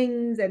the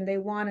wings, and they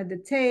wanted the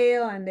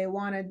tail, and they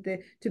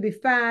wanted to be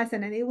fast,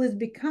 and then it would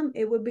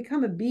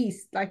become a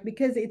beast, like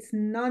because it's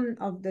none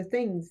of the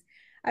things.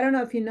 I don't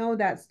know if you know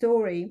that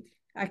story.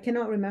 I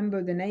cannot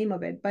remember the name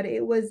of it, but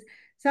it was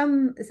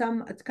some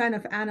kind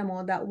of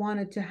animal that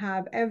wanted to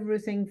have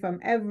everything from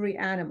every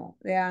animal.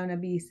 They want to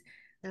be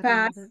never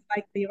heard fast of it.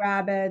 like the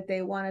rabbit.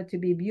 They wanted to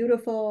be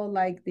beautiful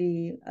like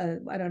the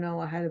I don't know,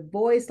 I had a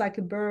voice like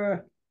a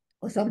bird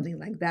or something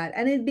like that.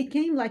 And it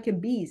became like a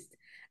beast.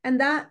 And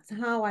that's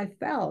how I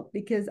felt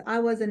because I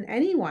wasn't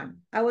anyone.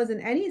 I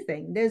wasn't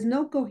anything. There's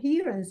no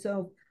coherence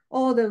of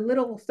all the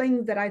little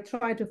things that I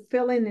try to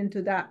fill in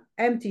into that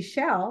empty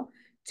shell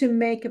to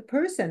make a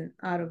person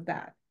out of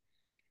that.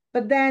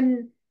 But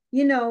then,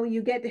 you know,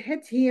 you get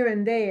hit here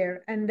and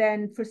there, and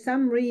then for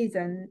some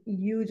reason,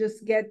 you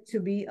just get to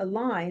be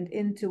aligned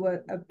into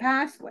a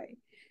pathway.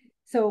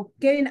 So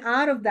getting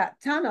out of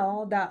that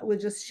tunnel that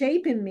was just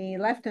shaping me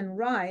left and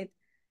right,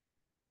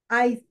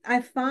 I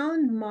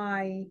found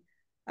my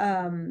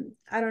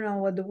I don't know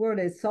what the word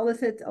is,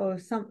 solicit or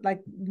some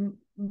like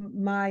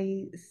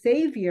my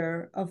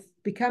savior of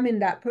becoming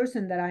that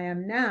person that I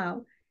am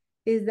now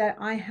is that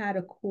I had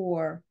a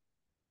core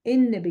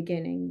in the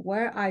beginning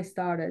where I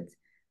started,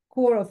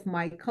 core of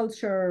my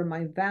culture,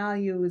 my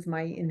values,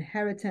 my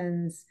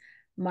inheritance,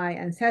 my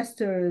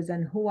ancestors,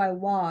 and who I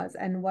was,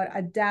 and what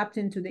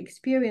adapting to the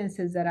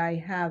experiences that I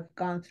have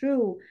gone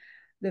through,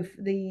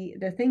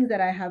 the things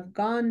that I have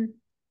gone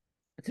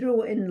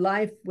through in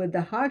life with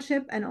the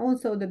hardship and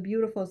also the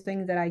beautiful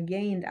things that I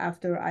gained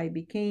after I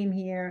became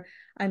here.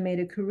 I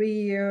made a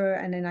career,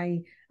 and then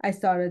I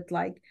started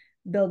like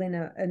building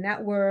a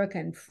network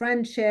and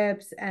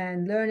friendships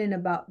and learning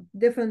about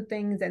different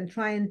things and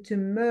trying to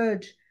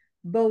merge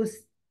both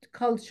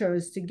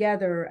cultures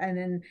together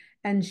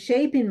and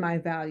shaping my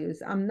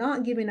values. I'm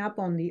not giving up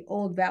on the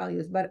old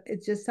values, but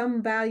it's just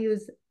some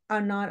values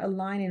are not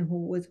aligning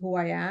with who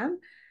I am,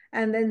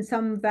 and then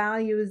some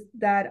values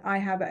that I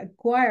have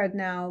acquired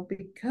now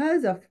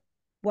because of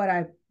what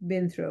I've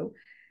been through.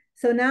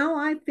 So now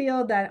I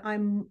feel that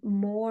I'm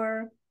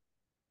more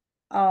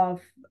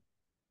of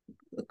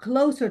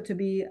closer to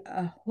be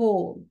a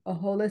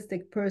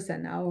holistic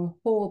person, or a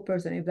whole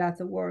person, if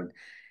that's a word.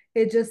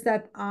 It's just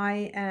that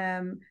I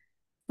am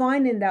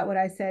finding that what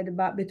I said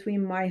about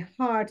between my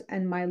heart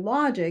and my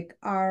logic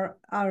are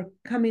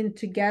coming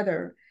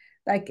together.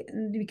 Like,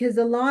 because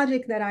the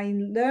logic that I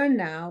learn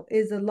now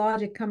is the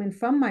logic coming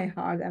from my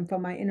heart and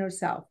from my inner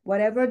self.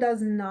 Whatever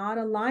does not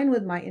align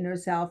with my inner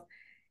self,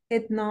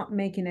 it's not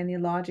making any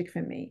logic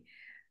for me.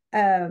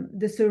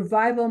 The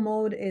survival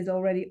mode is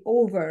already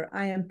over.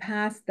 I am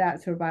past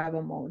that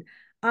survival mode.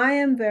 I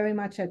am very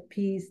much at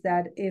peace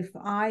that if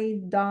I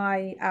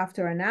die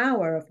after an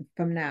hour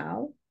from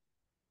now,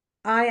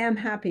 I am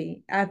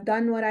happy. I've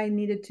done what I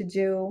needed to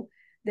do.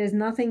 There's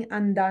nothing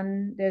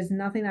undone. There's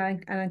nothing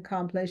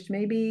unaccomplished.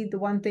 Maybe the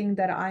one thing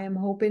that I am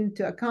hoping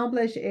to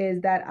accomplish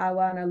is that I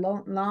want to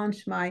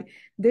launch my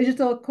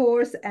digital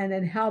course and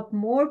then help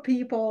more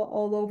people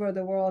all over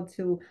the world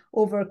to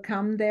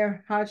overcome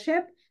their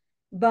hardship.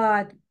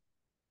 But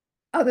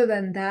other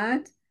than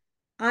that,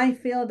 I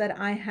feel that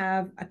I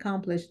have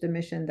accomplished the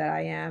mission that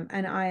I am,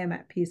 and I am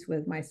at peace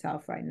with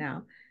myself right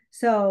now.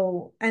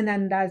 So, and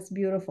then that's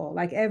beautiful.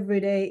 Like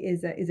every day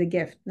is a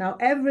gift. Now,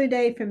 every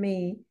day for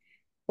me,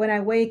 when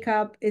I wake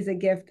up, is a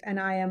gift, and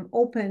I am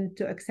open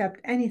to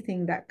accept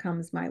anything that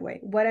comes my way,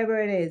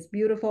 whatever it is,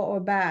 beautiful or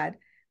bad.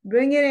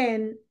 Bring it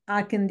in.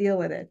 I can deal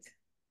with it.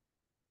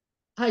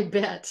 I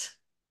bet.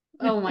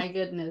 Oh my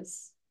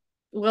goodness.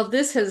 Well,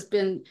 this has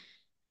been,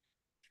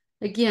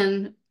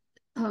 again,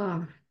 uh,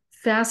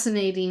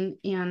 fascinating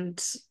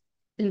and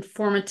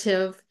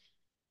informative.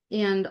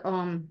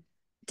 And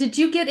did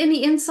you get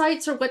any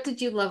insights, or what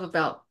did you love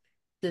about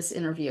this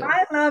interview?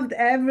 I loved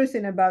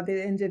everything about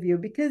the interview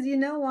because you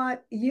know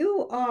what?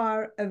 You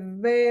are a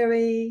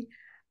very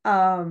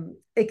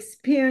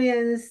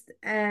experienced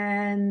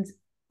and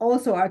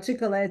also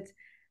articulate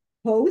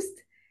host.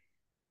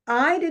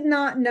 I did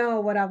not know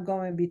what I'm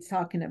going to be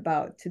talking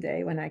about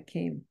today when I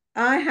came.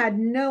 I had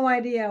no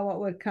idea what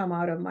would come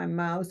out of my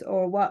mouth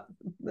or what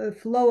the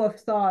flow of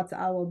thoughts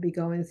I will be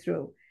going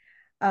through.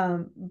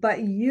 But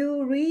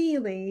you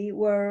really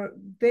were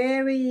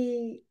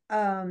very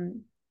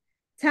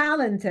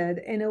talented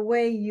in a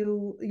way.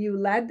 You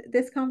led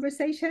this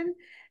conversation,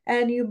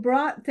 and you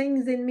brought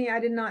things in me I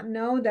did not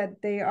know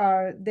that they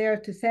are there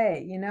to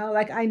say, you know,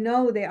 like I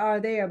know they are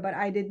there, but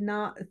I did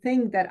not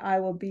think that I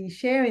will be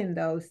sharing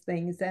those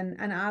things,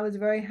 and I was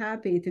very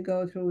happy to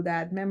go through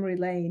that memory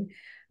lane,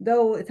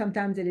 though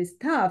sometimes it is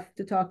tough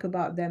to talk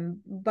about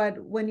them.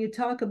 But when you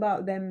talk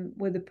about them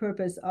with the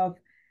purpose of,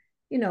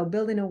 you know,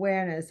 building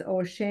awareness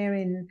or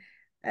sharing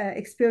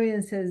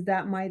experiences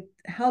that might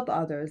help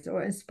others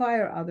or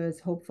inspire others,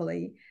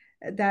 hopefully,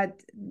 that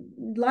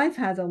life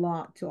has a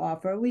lot to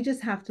offer. We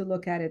just have to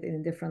look at it in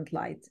a different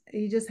light.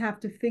 You just have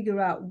to figure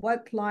out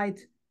what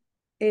light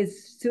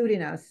is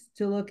suiting us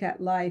to look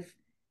at life,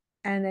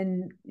 and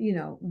then, you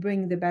know,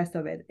 bring the best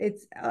of it.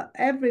 It's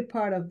every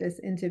part of this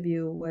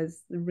interview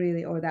was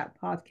really, or that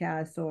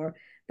podcast or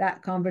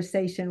that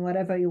conversation,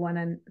 whatever you want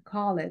to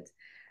call it,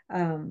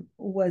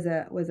 was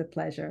a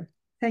pleasure.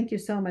 Thank you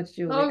so much,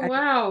 Julie. Oh,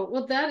 wow.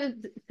 Well, that is,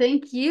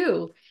 thank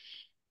you.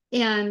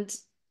 And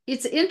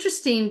it's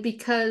interesting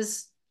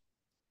because,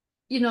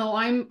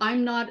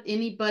 I'm not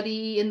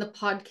anybody in the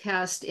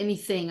podcast,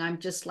 anything. I'm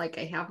just like,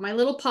 I have my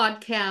little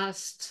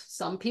podcast.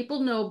 Some people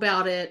know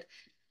about it.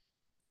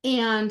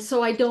 And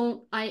so I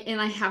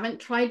haven't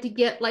tried to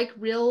get like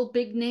real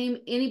big name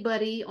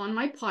anybody on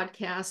my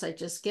podcast. I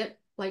just get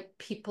like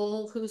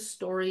people whose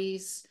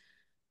stories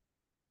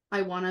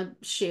I want to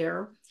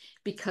share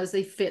because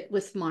they fit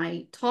with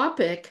my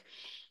topic.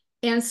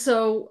 And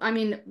so, I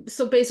mean,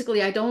 so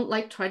basically, I don't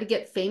like try to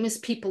get famous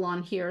people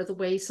on here the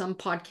way some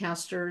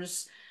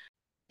podcasters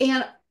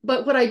And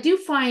but what I do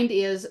find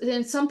is,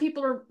 and some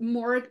people are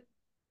more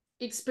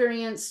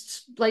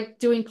experienced like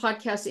doing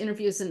podcast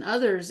interviews than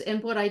others.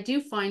 And what I do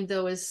find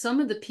though is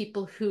some of the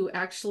people who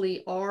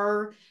actually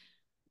are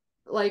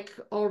like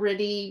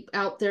already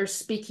out there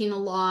speaking a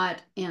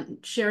lot and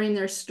sharing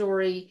their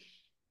story,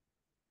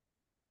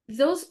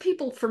 those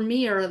people for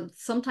me are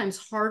sometimes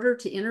harder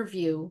to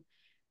interview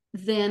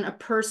than a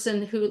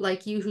person who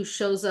like you who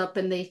shows up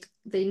and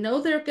they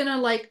know they're gonna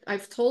like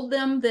I've told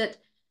them that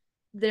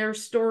their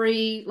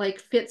story like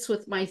fits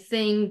with my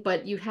thing,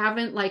 but you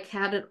haven't like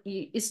had it,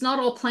 it's not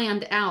all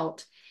planned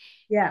out.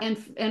 Yeah.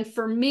 And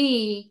for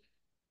me,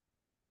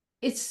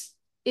 it's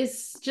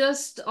it's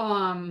just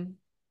and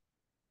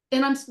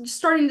I'm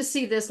starting to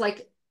see this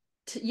like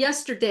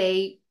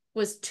yesterday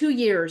was 2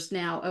 years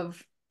now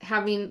of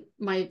having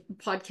my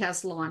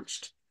podcast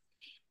launched.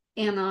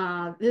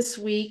 And this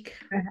week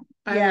Yeah.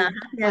 I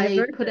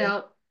Happy I put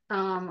anniversary.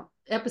 out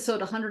episode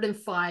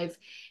 105.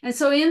 And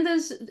so in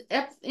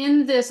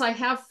this I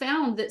have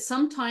found that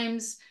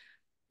sometimes,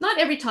 not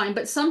every time,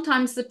 but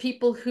sometimes the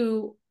people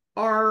who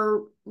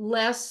are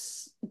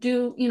less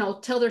do,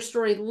 tell their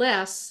story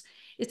less,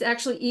 it's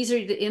actually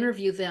easier to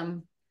interview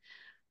them.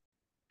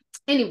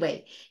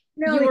 Anyway,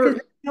 No, because you're,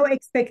 there's no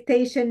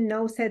expectation,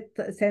 no set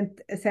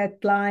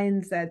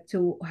lines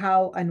to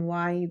how and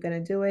why you're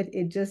gonna do it.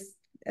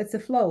 It's a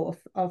flow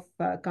of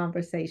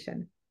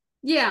conversation.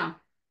 yeah.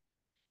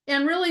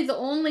 And really the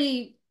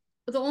only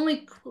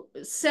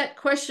set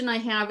question I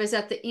have is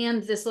at the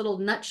end, this little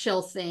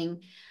nutshell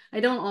thing.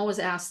 I don't always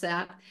ask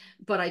that,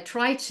 but I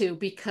try to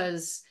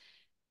because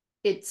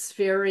it's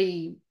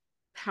very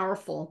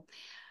powerful.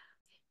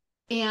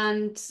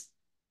 And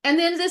and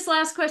then this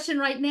last question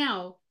right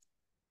now.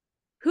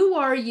 Who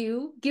are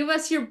you? Give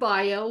us your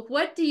bio.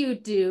 What do you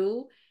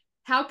do?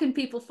 How can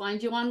people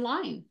find you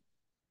online?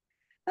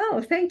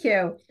 Oh, thank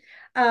you.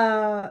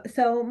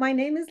 So my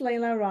name is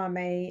Layla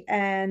Rahmeh,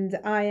 and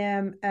I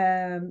am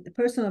a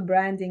personal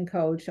branding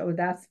coach, or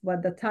that's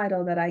what the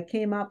title that I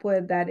came up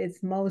with that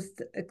is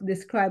most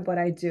describe what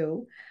I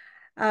do.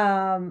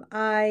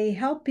 I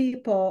help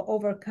people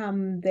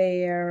overcome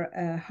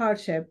their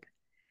hardship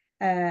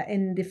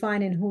in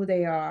defining who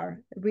they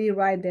are,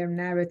 rewrite their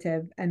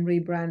narrative, and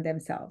rebrand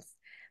themselves.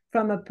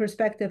 From a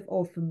perspective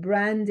of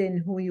branding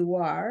who you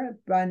are,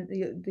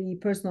 the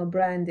personal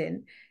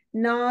branding,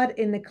 not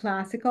in the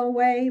classical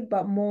way,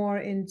 but more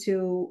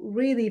into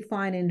really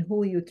finding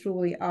who you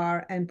truly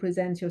are and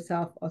present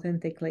yourself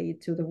authentically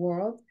to the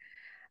world,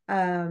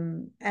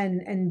 and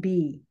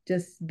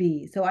just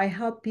be. So I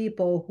help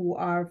people who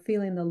are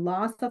feeling the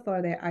loss of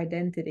their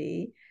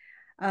identity,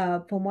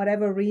 from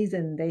whatever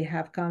reason they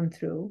have gone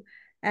through,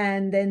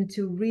 and then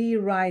to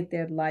rewrite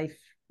their life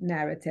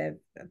narrative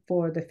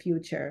for the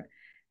future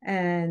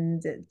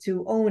and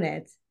to own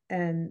it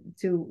and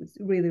to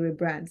really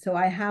rebrand. So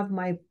I have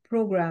my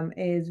program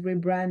is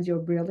Rebrand Your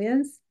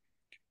Brilliance.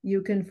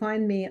 You can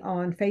find me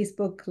on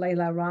Facebook,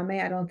 Layla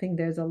Rahmeh. I don't think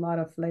there's a lot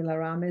of Layla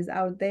Rahmehs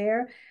out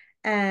there.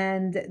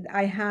 And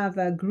I have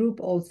a group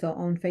also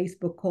on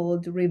Facebook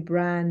called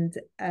Rebrand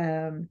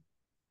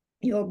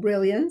Your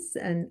Brilliance.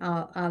 And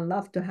I'll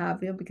love to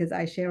have you because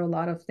I share a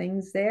lot of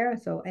things there.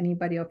 So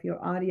anybody of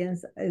your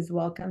audience is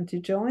welcome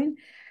to join.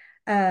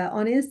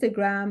 On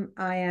Instagram,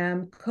 I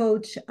am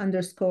coach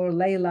underscore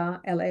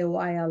Layla,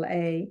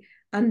 Layla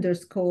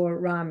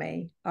underscore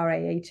Rahmeh,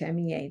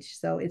 Rahmeh.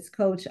 So it's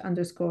coach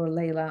underscore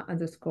Layla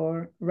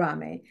underscore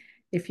Rahmeh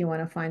if you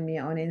want to find me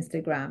on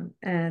Instagram.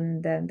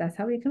 And that's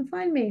how you can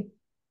find me.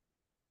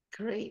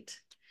 Great.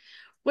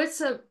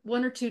 What's a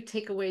one or two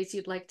takeaways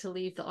you'd like to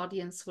leave the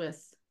audience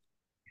with?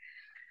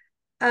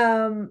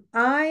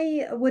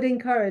 I would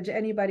encourage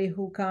anybody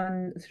who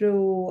gone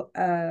through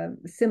a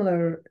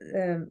similar,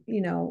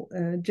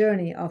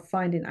 journey of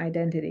finding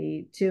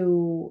identity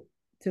to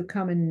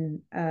come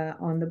in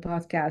on the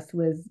podcast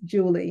with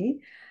Julie,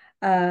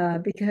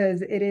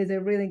 because it is a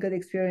really good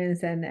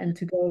experience and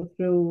to go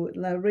through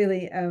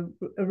really a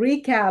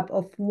recap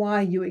of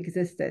why you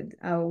existed,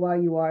 why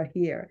you are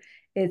here.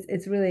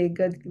 It's really a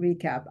good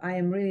recap. I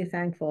am really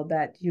thankful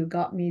that you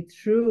got me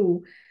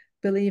through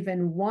believe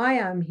in why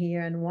I'm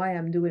here and why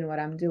I'm doing what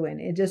I'm doing.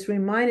 It just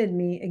reminded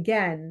me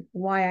again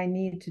why I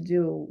need to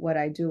do what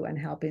I do and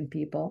helping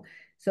people.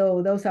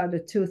 So those are the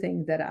two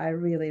things that I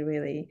really,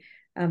 really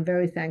am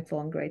very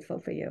thankful and grateful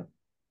for you.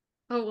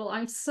 Oh, well,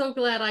 I'm so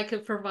glad I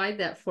could provide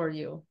that for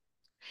you.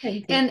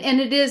 Thank you. And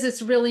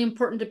it's really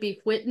important to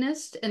be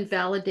witnessed and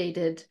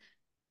validated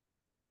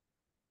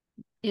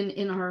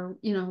in our,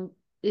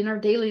 in our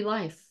daily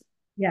life.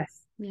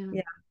 Yes. Yeah.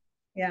 Yeah.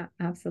 Yeah,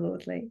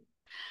 absolutely.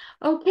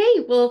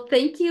 Okay, well,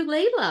 thank you,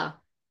 Layla.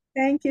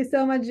 Thank you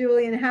so much,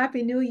 Julie, and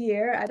Happy New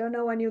Year. I don't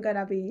know when you're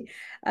gonna be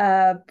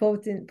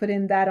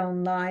putting that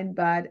online,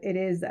 but it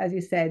is, as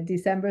you said,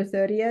 December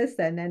 30th,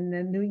 and then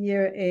the New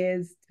Year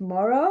is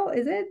tomorrow.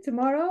 Is it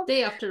tomorrow?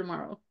 Day after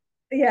tomorrow.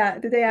 Yeah,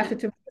 the day after Yeah.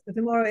 tomorrow. So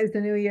tomorrow is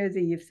the New Year's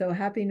Eve. So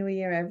Happy New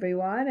Year,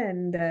 everyone.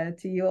 And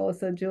to you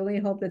also, Julie.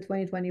 Hope that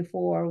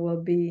 2024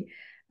 will be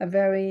a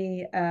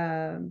very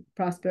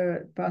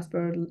prosper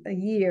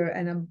year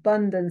and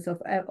abundance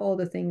of all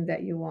the things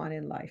that you want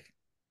in life.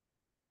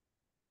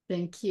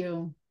 Thank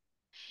you.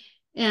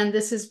 And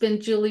this has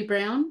been Julie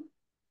Brown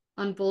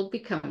on Bold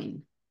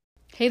Becoming.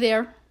 Hey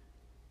there.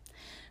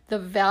 The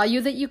value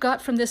that you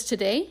got from this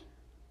today,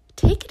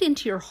 take it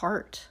into your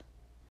heart.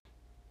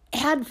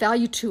 Add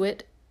value to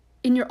it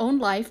in your own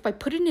life by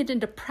putting it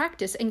into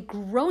practice and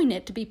growing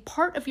it to be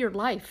part of your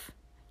life,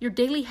 your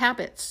daily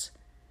habits,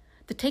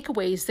 the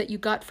takeaways that you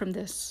got from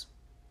this.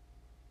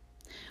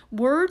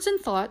 Words and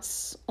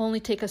thoughts only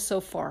take us so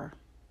far.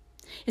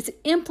 It's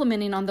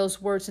implementing on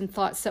those words and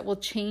thoughts that will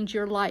change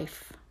your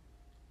life.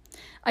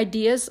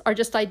 Ideas are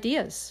just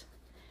ideas.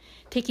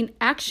 Taking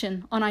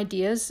action on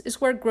ideas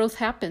is where growth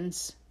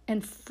happens,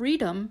 and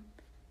freedom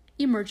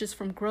emerges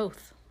from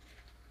growth.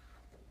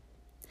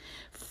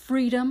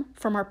 Freedom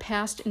from our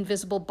past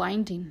invisible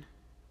binding.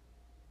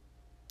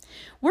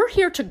 We're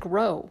here to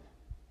grow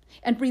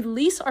and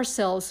release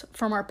ourselves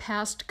from our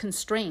past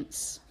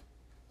constraints.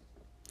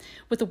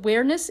 With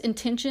awareness,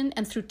 intention,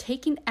 and through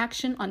taking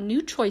action on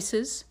new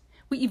choices,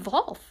 we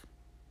evolve.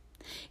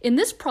 In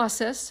this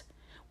process,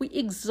 we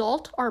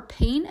exalt our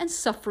pain and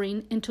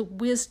suffering into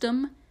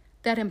wisdom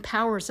that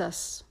empowers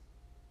us.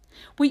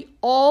 We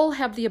all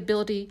have the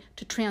ability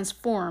to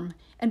transform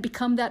and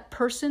become that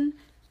person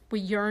we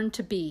yearn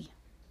to be.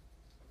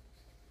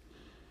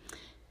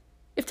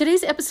 If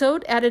today's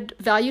episode added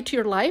value to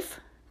your life,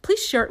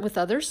 please share it with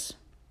others.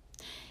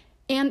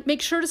 And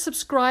make sure to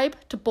subscribe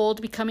to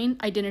Bold Becoming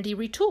Identity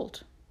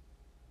Retooled.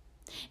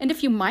 And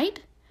if you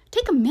might,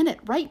 take a minute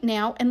right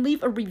now and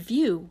leave a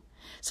review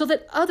so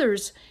that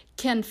others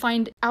can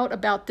find out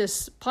about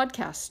this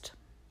podcast.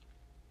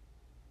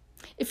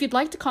 If you'd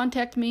like to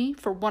contact me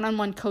for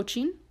one-on-one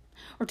coaching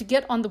or to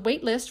get on the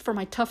wait list for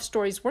my Tough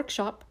Stories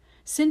workshop,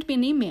 send me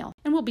an email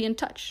and we'll be in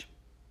touch.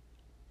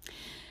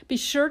 Be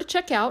sure to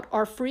check out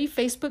our free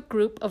Facebook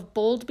group of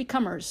Bold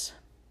Becomers.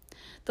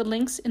 The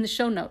link's in the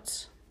show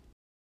notes.